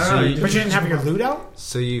days. But you didn't have your loot out?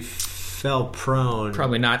 So you fell prone.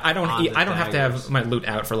 Probably not. I don't have to have my loot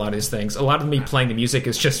out for a lot of these things. A lot of me playing the music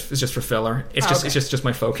is just for filler. It's just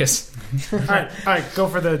my focus. All right. Go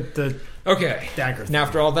for the Okay. dagger. Now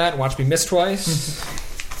after all that, watch me miss twice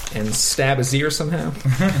and stab a Zir somehow.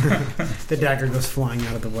 The dagger goes flying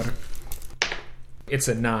out of the water. It's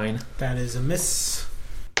a 9. That is a miss.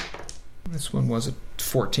 This one was a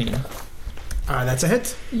 14. That's a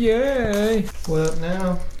hit. Yay! What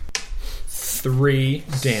now? 3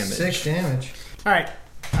 damage. 6 damage. All right.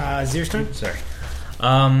 Zir's turn. Sorry.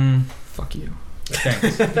 Fuck you.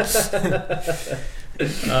 Thanks.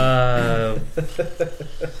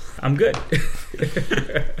 I'm good.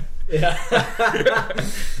 Yeah.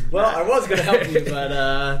 Well, I was going to help you,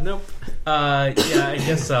 but nope. Yeah, I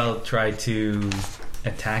guess I'll try to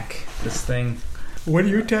attack this thing. What are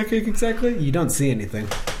you attacking exactly? You don't see anything.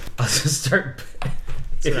 I'll just start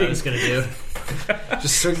That's what I was going to do.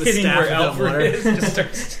 Just swing the hitting staff where in the Alfred water. is. Just start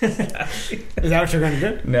Is that what you're going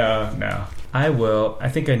to do? No. I will. I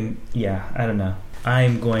don't know.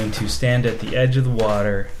 I'm going to stand at the edge of the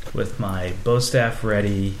water with my bow staff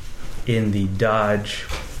ready in the dodge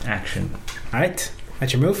action. All right.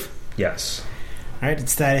 That's your move? Yes. All right.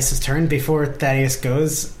 It's Thaddeus' turn. Before Thaddeus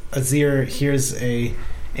goes, Azir hears a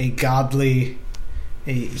godly...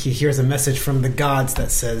 he hears a message from the gods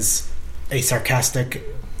that says a sarcastic...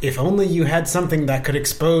 If only you had something that could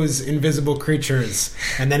expose invisible creatures.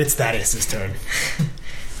 And then it's Thaddeus' turn.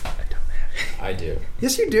 I do.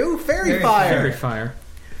 Yes, you do. Fairy fire. Fairy fire.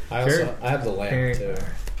 I have the lamp, too.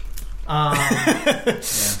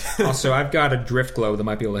 Also, I've got a drift glow that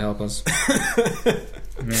might be able to help us.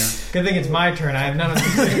 Good thing it's my turn. I have none of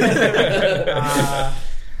these.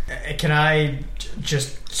 Can I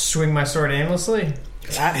just swing my sword aimlessly?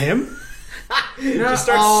 At him? Just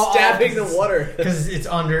start stabbing the water. Because it's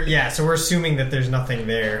under... Yeah, so we're assuming that there's nothing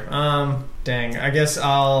there. Dang. I guess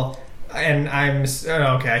I'll... And I'm...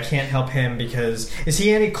 Okay, I can't help him because... Is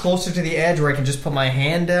he any closer to the edge where I can just put my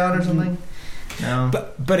hand down or something? No.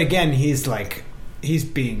 But again, he's like... He's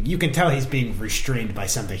being... You can tell he's being restrained by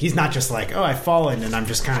something. He's not just like, oh, I've fallen and I'm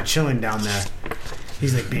just kind of chilling down there.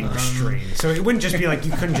 He's like being restrained. So it wouldn't just be like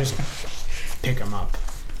you couldn't just pick him up.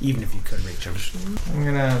 Even if you could reach him. I'm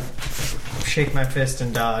gonna shake my fist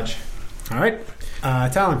and dodge. All right.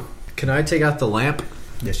 Talon. Can I take out the lamp?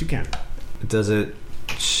 Yes, you can. Does it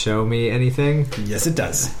show me anything? Yes, it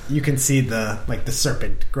does. You can see the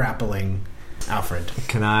serpent grappling Alfred.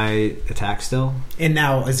 Can I attack still? And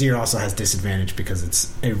now Azir also has disadvantage because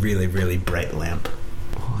it's a really, really bright lamp.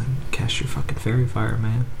 Well, then cast your fucking fairy fire,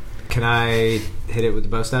 man. Can I hit it with the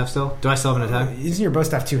bow staff still? Do I still have an attack? Isn't your bow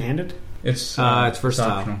staff two-handed? It's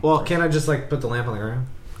versatile. optional. Well, can't I just put the lamp on the ground?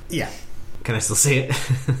 Yeah. Can I still see it?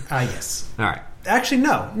 Yes. All right. Actually,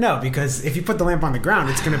 no, because if you put the lamp on the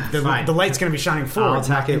ground, it's gonna the light's gonna be shining forward. I'll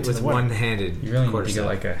attack it with one. one-handed. You really need quarter to get staff.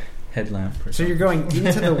 like a headlamp. Or So you're going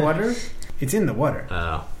into the water. It's in the water.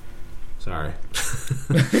 Oh, sorry.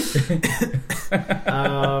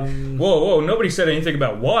 Whoa! Nobody said anything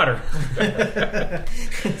about water.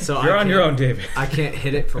 So You're on your own, David. I can't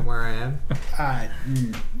hit it from where I am.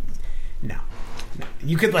 No.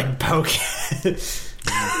 You could poke it.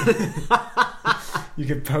 You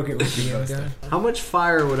could poke it with the bow staff. How much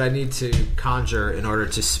fire would I need to conjure in order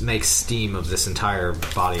to make steam of this entire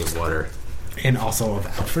body of water? And also of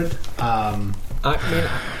Alfred. I'm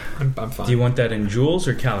fine. Do you want that in joules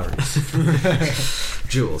or calories?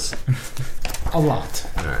 Joules. A lot.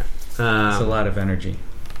 All right. It's a lot of energy.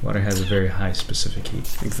 Water has a very high specific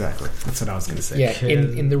heat. Exactly. That's what I was going to say. Yeah,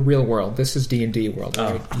 in the real world. This is D&D world.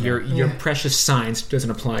 Right? Your precious science doesn't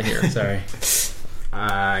apply here. Sorry.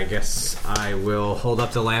 I guess I will hold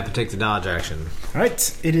up the lamp and take the dodge action. All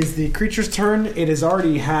right. It is the creature's turn. It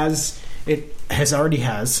already has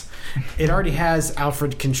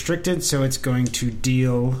Alfred constricted, so it's going to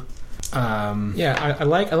deal. I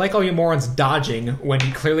like all you morons dodging when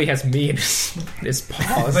he clearly has me in his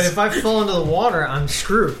paws. But if I fall into the water, I'm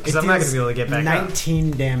screwed because I'm not going to be able to get back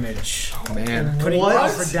 19 damage. Oh man! Putting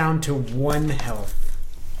Alfred down to 1 health.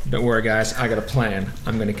 Don't worry, guys. I got a plan.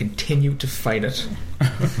 I'm going to continue to fight it.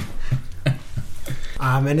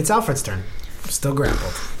 And it's Alfred's turn. Still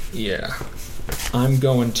grappled. Yeah, I'm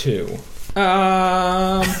going to.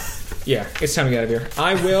 Yeah, it's time to get out of here.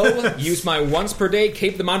 I will use my once per day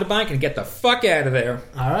cape the mountain bike and get the fuck out of there.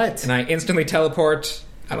 All right. And I instantly teleport.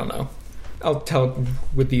 I don't know. I'll tell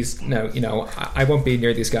with these. No, I won't be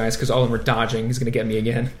near these guys because all of them are dodging. He's going to get me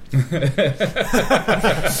again.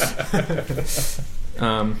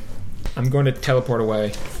 I'm going to teleport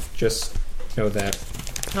away. Just know that.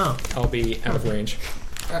 Oh. I'll be out of range.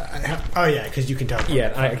 Oh yeah, because you can teleport.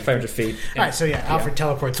 Yeah, 500 feet. All right, so Alfred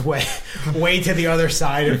teleports way to the other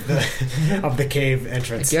side of the cave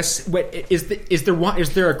entrance. I guess. Wait, is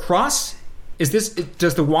there a cross?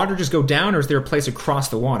 Does the water just go down, or is there a place across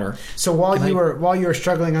the water? So while you were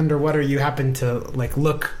struggling underwater, you happened to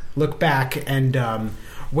look back, and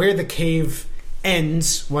where the cave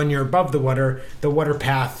ends when you're above the water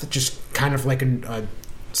path just kind of like a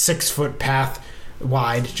 6-foot path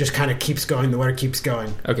wide, just kind of keeps going. The water keeps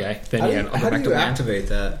going. Okay, then I'll go how back do to you land. activate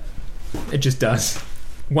that? It just does.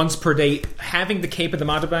 Once per day, having the cape of the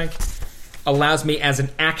mountebank allows me as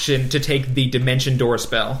an action to take the dimension door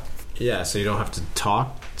spell. Yeah, so you don't have to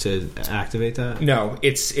talk to activate that? No,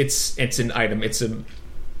 it's an item. It's a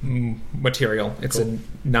material. It's a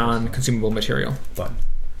non-consumable material. Button.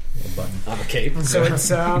 I'm a cape. So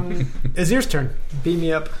it's Azir's turn. Beam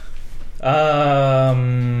me up.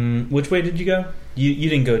 Which way did you go? You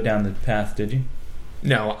didn't go down the path, did you?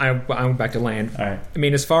 No, I went back to land. All right. I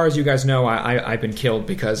mean, as far as you guys know, I've been killed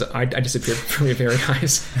because I disappeared from your very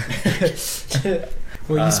eyes.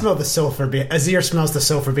 Well, you smell the sulfur. Azir smells the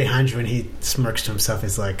sulfur behind you, and he smirks to himself.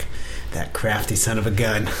 He's like, "That crafty son of a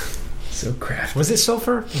gun." So crafty. Was it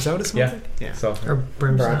sulfur? Is that what it smelled like? Yeah. Sulfur. Or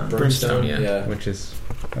brimstone. Brimstone, yeah. Which is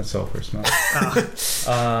a sulfur smell.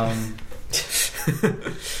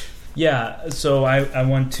 Yeah, so I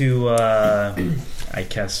want to I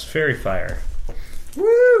cast Fairy Fire.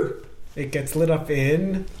 Woo! It gets lit up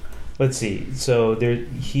in. Let's see. So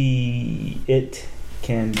it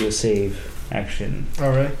can do a save action.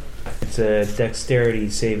 All right. It's a dexterity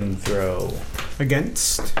saving throw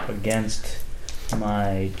Against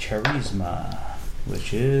my charisma,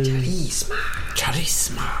 which is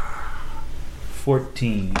charisma.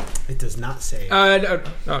 14. It does not save. No,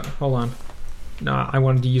 hold on. No, I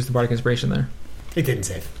wanted to use the bardic inspiration there. It didn't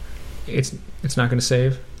save. It's not going to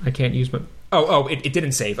save. I can't use my. It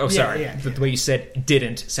didn't save. Oh, sorry. Yeah. The way you said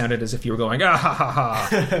 "didn't" sounded as if you were going, "Ah ha ha ha,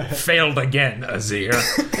 failed again, Azir."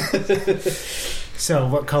 So,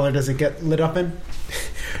 what color does it get lit up in?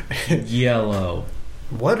 Yellow.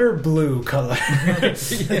 Water blue color.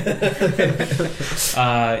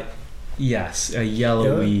 Yes, a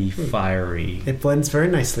yellowy, fiery. It blends very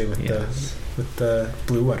nicely with the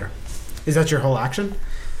blue water. Is that your whole action?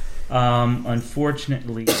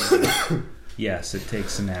 Unfortunately, yes, it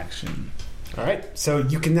takes an action. All right. So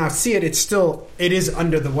you can now see it. It is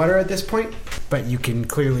under the water at this point, but you can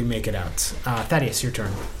clearly make it out. Thaddeus, your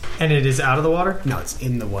turn. And it is out of the water? No, it's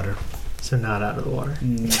in the water. So not out of the water.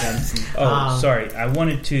 Sorry. I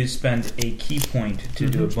wanted to spend a key point to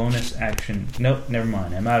do a bonus action. Nope, never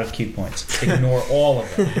mind. I'm out of key points. Ignore all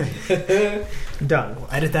of them. Done. We'll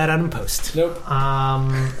edit that out in post. Nope.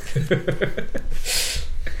 I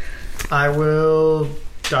will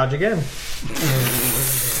dodge again.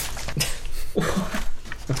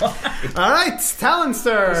 All right, Talon's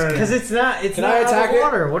turn. Because it's not I out of attack the it?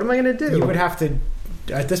 water. What am I going to do? You would have to.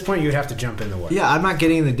 At this point, you would have to jump in the water. Yeah, I'm not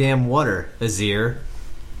getting in the damn water, Azir.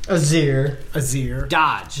 Azir.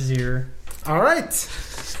 Dodge. Azir. All right.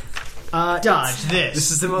 Dodge this. This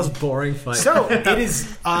is the most boring fight. So it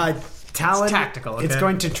is Talon. It's tactical, okay. It's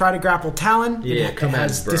going to try to grapple Talon. Yeah, it come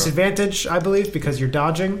has on, bro. disadvantage, I believe, because you're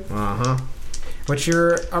dodging. Uh-huh. What's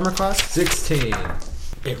your armor class? 16.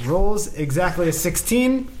 It rolls exactly a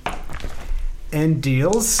 16 and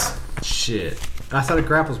deals Shit. I thought it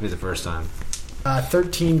grapples me the first time.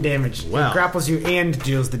 13 damage. Wow. It grapples you and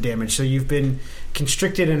deals the damage. So you've been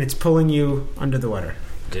constricted and it's pulling you under the water.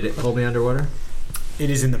 Did it pull me underwater? It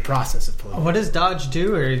is in the process of pulling. What does dodge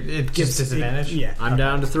do? Or it gives disadvantage? Yeah. I'm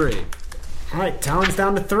down to 3. All right, Talon's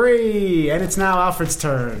down to 3, and it's now Alfred's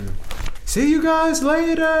turn. See you guys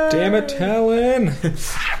later. Damn it, Talon!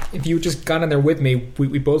 If you had just got in there with me,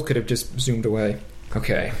 we both could have just zoomed away.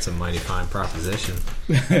 Okay. It's a mighty fine proposition.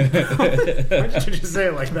 Why did you just say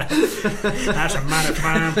it like that? That's a mighty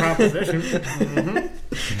fine proposition.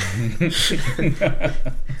 Mm-hmm.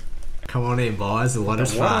 Come on in, boys. The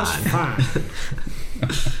water's fine. fine.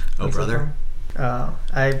 Oh, brother. Oh,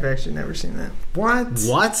 I've actually never seen that.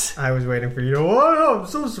 What? I was waiting for you to. Oh, I'm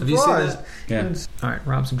so Have you seen surprised. that? Yeah. Alright,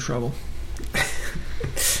 Rob's in trouble.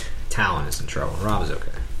 Talon is in trouble. Rob is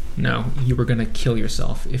okay. No, you were going to kill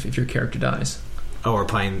yourself if your character dies. Oh, we're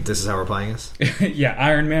playing. This is how we're playing this. Yeah,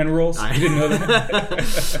 Iron Man rules. You didn't know that?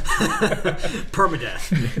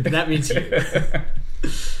 Permadeath. That means you.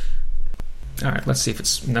 All right, let's see if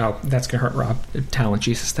it's... No, that's going to hurt Rob. Talent,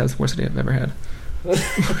 Jesus, that was the worst idea I've ever had.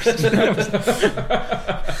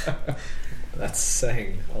 That's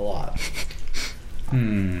saying a lot.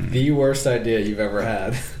 The worst idea you've ever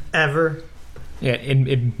had. Ever? Yeah,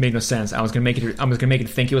 it made no sense. I was gonna make it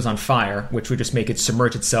think it was on fire, which would just make it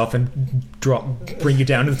submerge itself and bring you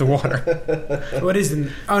down into the water. What is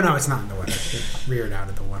in? Oh no, it's not in the water. It reared out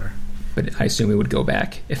of the water. But I assume it would go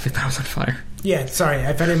back if it was on fire. Yeah, sorry,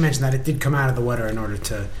 if I didn't mention that, it did come out of the water in order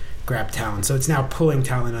to grab Talon. So it's now pulling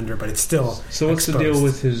Talon under, but it's still So what's exposed. the deal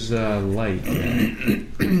with his light?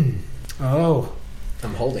 Oh,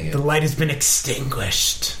 I'm holding it. the light has been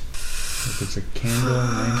extinguished. If it's a candle,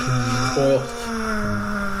 lantern... Oil.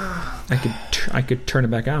 I could turn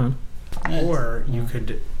it back on. Or you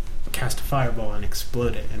could cast a fireball and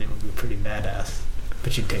explode it, and it would be pretty badass.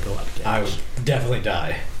 But you'd take a lot of damage. I would definitely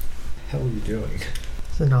die. What the hell are you doing?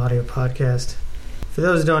 It's an audio podcast. For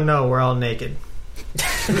those who don't know, we're all naked.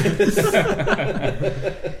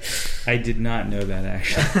 I did not know that,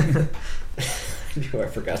 actually. I knew I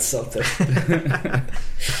forgot something.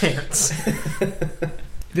 Pants.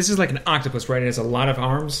 This is like an octopus, right? It has a lot of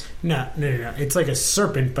arms. No. It's like a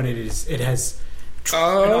serpent, but it has.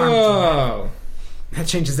 Oh, That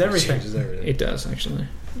changes everything. it does actually.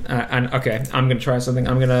 Okay, I'm gonna try something.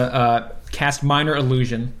 I'm gonna cast minor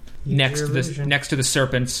illusion next to the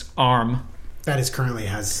serpent's arm. That is currently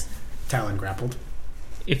has Talon grappled.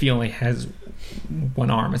 If he only has one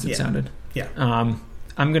arm, as it sounded. Yeah.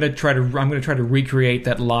 I'm gonna try to recreate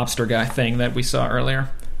that lobster guy thing that we saw earlier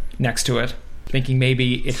next to it, thinking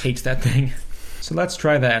maybe it hates that thing. So let's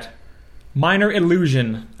try that. Minor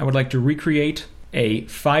illusion. I would like to recreate a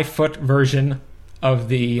 5-foot version of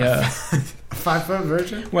the. A 5-foot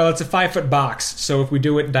version? Well, it's a 5-foot box, so if we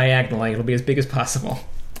do it diagonally, it'll be as big as possible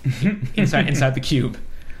inside the cube.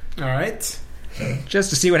 All right.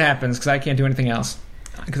 Just to see what happens, because I can't do anything else.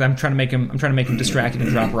 Because I'm trying to make him distracted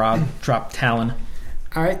and drop Talon.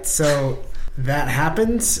 All right, so that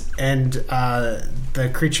happens, and the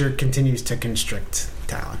creature continues to constrict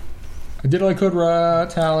Talon. I did all I could,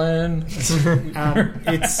 Talon.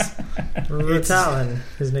 It's Talon,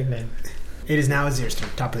 his nickname. It is now Azir's turn,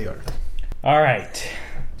 top of the order. All right.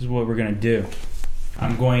 This is what we're going to do.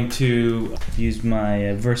 I'm going to use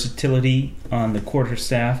my versatility on the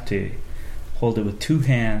quarterstaff to hold it with 2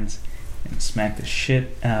 hands and smack the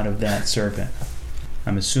shit out of that serpent.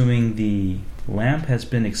 I'm assuming the lamp has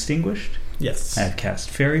been extinguished. Yes. I have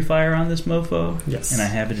cast fairy fire on this mofo. Yes. And I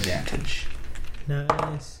have advantage.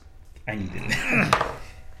 Nice. I need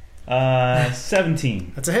it.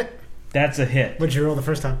 17. That's a hit. That's a hit. What'd you roll the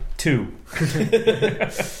first time? 2.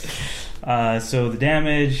 So the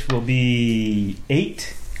damage will be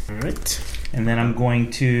 8. All right. And then I'm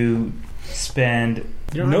going to spend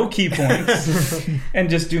no key points and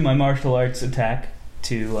just do my martial arts attack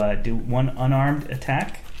to do 1 unarmed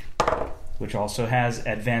attack, which also has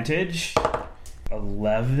advantage.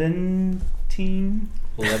 11.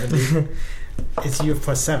 It's you have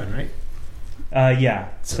 +7, right? Yeah.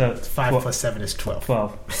 So 5 + 7 is 12.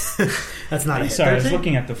 12. That's not a hit. Sorry, I was 13?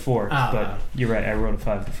 looking at the 4, but you're right. I rolled a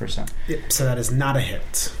 5 the first time. Yep, so that is not a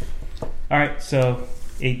hit. All right, so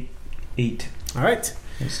 8. All right.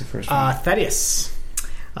 That's the first one. Thaddeus.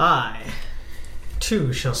 I,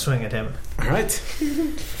 too, shall swing at him. All right.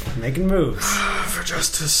 Making moves. For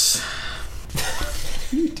justice.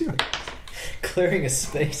 What are you doing? Clearing a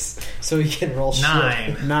space so he can roll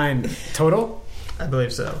 9. 9 total? I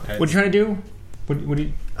believe so. What are you trying to do? What are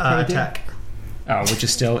you trying to do? Attack. Oh, which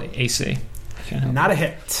is still AC. Can't help. Not a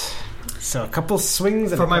hit. So a couple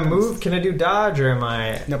swings. And For a my couple- move, can I do dodge or am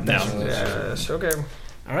I... Nope. No. Yes, okay.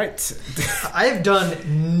 All right. I have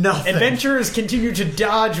done nothing. Adventurers continue to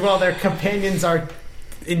dodge while their companions are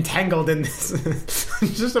entangled in this.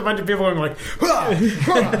 Just a bunch of people going like, "Hua,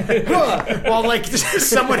 hua, hua," while like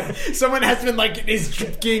someone has been like is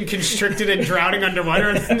getting constricted and drowning underwater,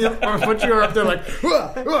 and then a bunch of you are up there like,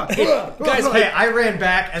 "Hua, hua, hua, hua." Guys, hey, I ran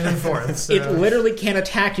back and then forth. So. It literally can't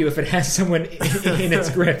attack you if it has someone in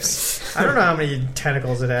its grips. I don't know how many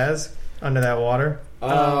tentacles it has under that water.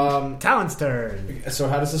 Talon's turn. So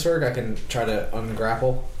how does this work? I can try to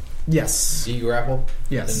ungrapple, Yes. de-grapple.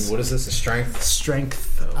 Yes. And what is this? A strength?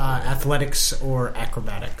 Strength, athletics, or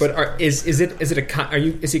acrobatics. But is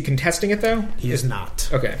he contesting it though? he is not.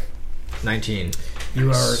 Okay. 19. You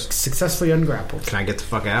are successfully ungrappled. Can I get the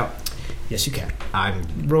fuck out? Yes, you can. I'm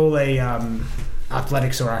Roll a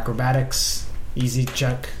athletics or acrobatics. Easy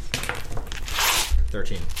check.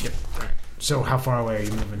 13. Yep. All right. So how far away are you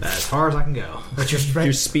moving? As far as I can go. What's your speed?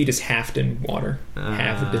 Your speed is halved in water.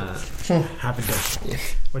 Halved. Half a day.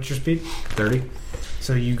 What's your speed? 30.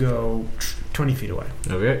 So you go 20 feet away.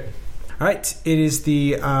 Okay. All right. It is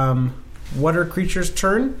the water creature's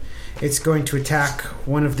turn. It's going to attack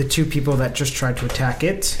one of the two people that just tried to attack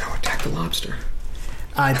it. No, attack the lobster.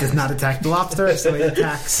 It does not attack the lobster, so it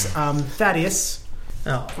attacks Thaddeus.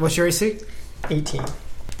 Oh, What's your AC? 18.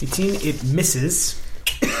 18. It misses.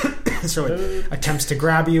 So it attempts to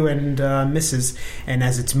grab you and misses. And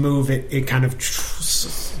as its move, it kind of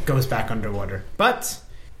goes back underwater. But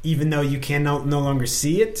even though you can no longer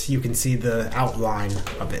see it, you can see the outline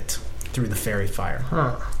of it through the fairy fire.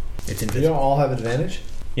 Huh. It's You invisible. don't all have advantage?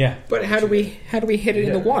 Yeah. But how do we hit it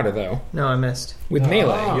in the water though? No, I missed. With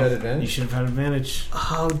melee. You had You advantage? should have had advantage.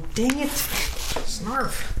 Oh, dang it.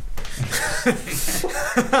 Snarf.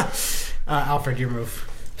 Alfred, your move.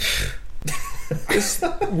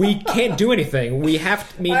 We can't do anything. We have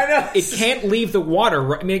to, I know. it can't leave the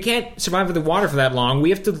water. I mean, it can't survive in the water for that long. We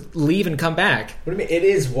have to leave and come back. What do you mean? It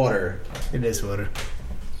is water. It is water.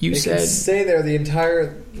 You It said, can stay there the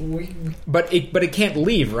entire week. but it can't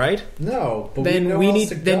leave, right? No, but Then we we know need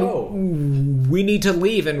to go. we need to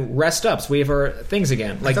leave and rest up so we have our things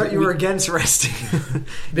again. I thought you were against resting.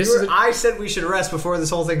 I said we should rest before this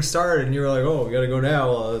whole thing started, and you were like, "Oh, we got to go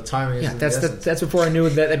now." The timing is that's before I knew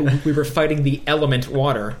that we were fighting the element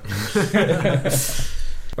water.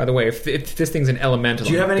 By the way, if this thing's an elemental,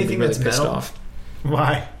 Do you have I'm gonna anything be really that's pissed metal? off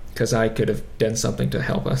Why? because I could have done something to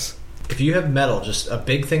help us. If you have metal, just a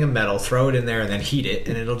big thing of metal, throw it in there and then heat it,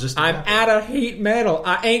 and it'll just. I'm out of heat metal.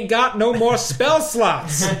 I ain't got no more spell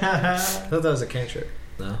slots. I thought that was a cantrip.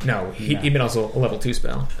 No. No, heat metal's a level 2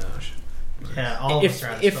 spell. Oh, shit. Yeah, all of us are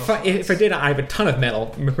out of If I did, I have a ton of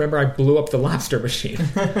metal. Remember, I blew up the lobster machine.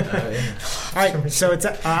 Yeah. All right, so it's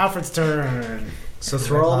Alfred's turn. So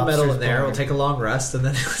throw all the metal in there. We'll take a long rest, and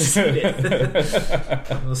then heat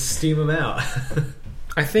it. We'll steam them out.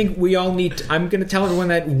 I think we all need. I'm going to tell everyone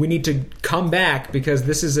that we need to come back because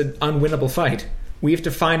this is an unwinnable fight. We have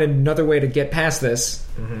to find another way to get past this,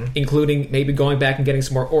 including maybe going back and getting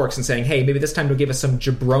some more orcs and saying, "Hey, maybe this time they'll give us some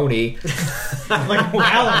jabroni." like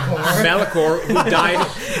Malachor, who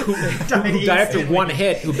died after one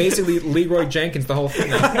hit, who basically Leroy Jenkins the whole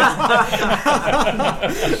thing.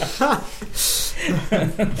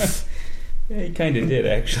 Yeah, he kind of did,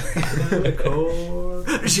 actually.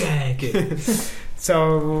 Jacket.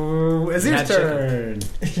 So Azir's turn.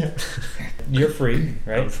 You're free,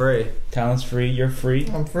 right? I'm free. Talon's free. You're free.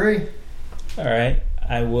 I'm free. All right.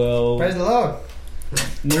 I will Praise the Lord.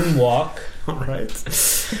 moonwalk All right.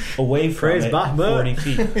 away from Praise it Bahamut. 40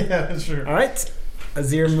 feet. Yeah, that's true. All right.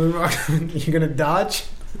 Azir moonwalk. You're gonna dodge.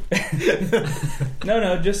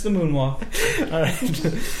 No, just the moonwalk. All right.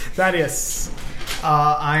 Thaddeus.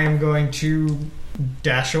 I am going to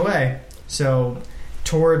dash away. So,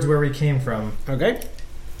 towards where we came from. Okay.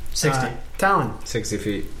 60. Talon. 60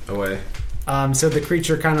 feet away. So the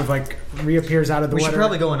creature kind of like reappears out of the We water. should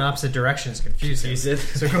probably go in opposite directions. Confuse it.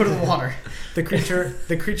 So go to the water. The creature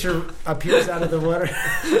appears out of the water.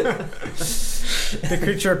 The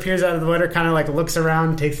creature appears out of the water, kind of like looks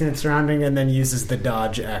around, takes in its surrounding, and then uses the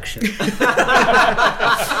dodge action.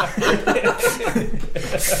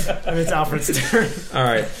 And it's Alfred's turn. All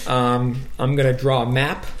right. I'm going to draw a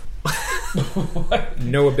map.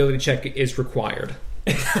 No ability check is required.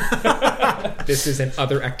 This is an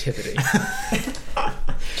other activity.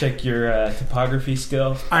 Check your topography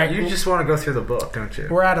skill. All right, You just want to go through the book, don't you?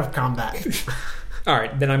 we're out of combat. All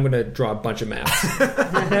right, then I'm going to draw a bunch of maps.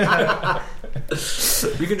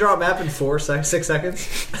 You can draw a map in 6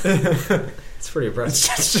 seconds. It's pretty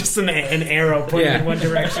impressive. It's just an arrow pointing in one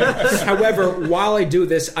direction. However, while I do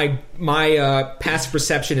this, my passive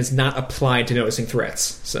perception is not applied to noticing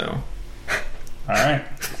threats. So, All right.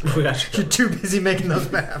 You're too busy making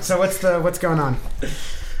those maps. So what's going on?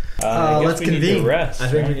 I guess let's we need to convene. rest, I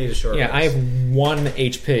think right? we need a short rest. I have 1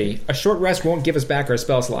 HP. A short rest won't give us back our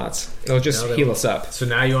spell slots. It'll just No, they heal won't. us up. So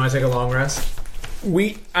now you want to take a long rest?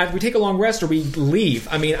 We take a long rest or we leave.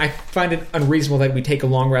 I mean, I find it unreasonable that we take a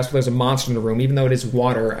long rest when there's a monster in the room. Even though it is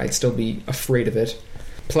water, I'd still be afraid of it.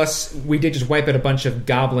 Plus, we did just wipe out a bunch of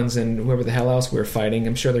goblins and whoever the hell else we were fighting.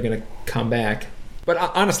 I'm sure they're going to come back. But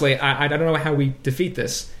honestly, I don't know how we defeat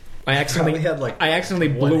this. I accidentally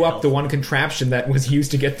blew up the one contraption that was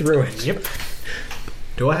used to get through it. Yep.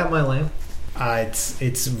 Do I have my lamp?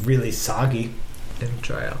 It's really soggy. And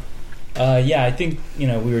try out. Yeah, I think we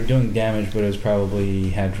were doing damage, but it was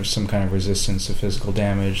probably had some kind of resistance to physical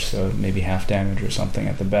damage, so maybe half damage or something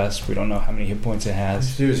at the best. We don't know how many hit points it What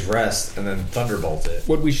has. to do is rest and then thunderbolt it.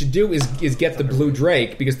 What we should do is get the blue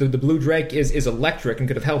drake, because the blue drake is electric and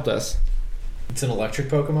could have helped us. It's an electric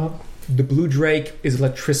Pokemon? The blue drake is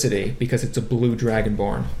electricity because it's a blue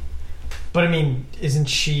dragonborn. But I mean, isn't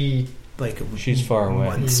she Like She's far away.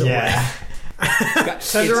 months away.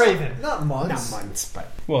 Send a raven? Not months,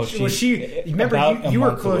 but Well, she. Remember, about you a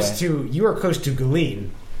were month close away. to Galeen,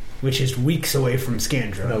 which is weeks away from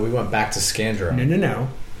Scandra. No, we went back to Scandra. No.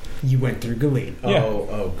 You went through Galeen. Yeah.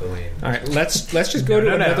 Oh, Galeen. All right, let's just go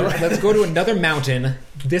to another. Let's go to another mountain.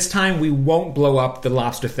 This time we won't blow up the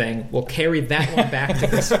lobster thing. We'll carry that one back to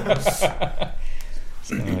this house. It's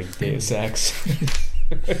kind of like Deus Ex.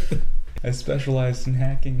 I specialized in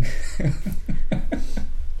hacking.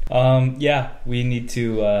 Yeah, we need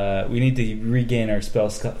to regain our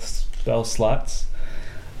spell slots.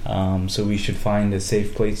 So we should find a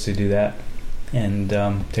safe place to do that and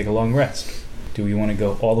take a long rest. Do we want to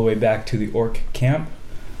go all the way back to the orc camp?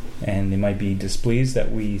 And they might be displeased that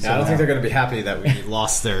we. I don't think they're going to be happy that we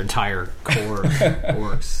lost their entire core of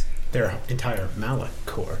orcs. Their entire Malak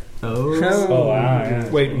core. Oh wow! Yeah.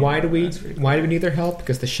 Wait, why do we need their help?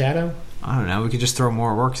 Because the shadow. I don't know. We could just throw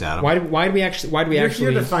more orcs at them. Why do we actually We're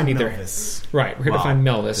here to find need their Melvis. Right, we're here to find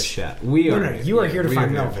Melvis. You are here to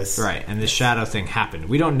find Melvis. Right, and the shadow thing happened.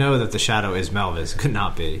 We don't know that the shadow is Melvis. It could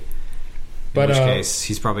not be. In But, which case,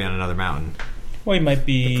 he's probably on another mountain. Well, he might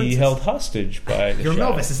be held hostage by the You're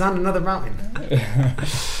shadow. Melvis. It's on another mountain.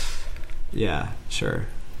 Yeah, sure.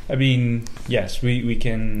 I mean, yes, we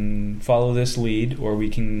can follow this lead, or we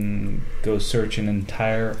can go search an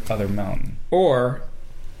entire other mountain. Or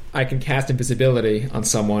I can cast invisibility on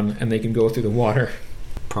someone and they can go through the water.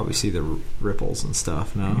 Probably see the ripples and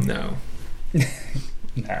stuff. No. No.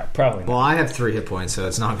 Nah, probably Well, not. I have 3 hit points, so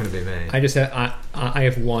it's not going to be me. I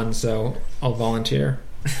have 1, so I'll volunteer.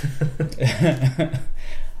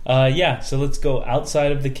 Yeah, so let's go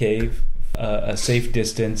outside of the cave, a safe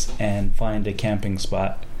distance, and find a camping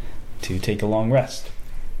spot to take a long rest.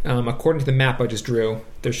 According to the map I just drew,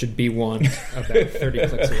 there should be one about 30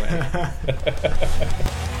 clicks away.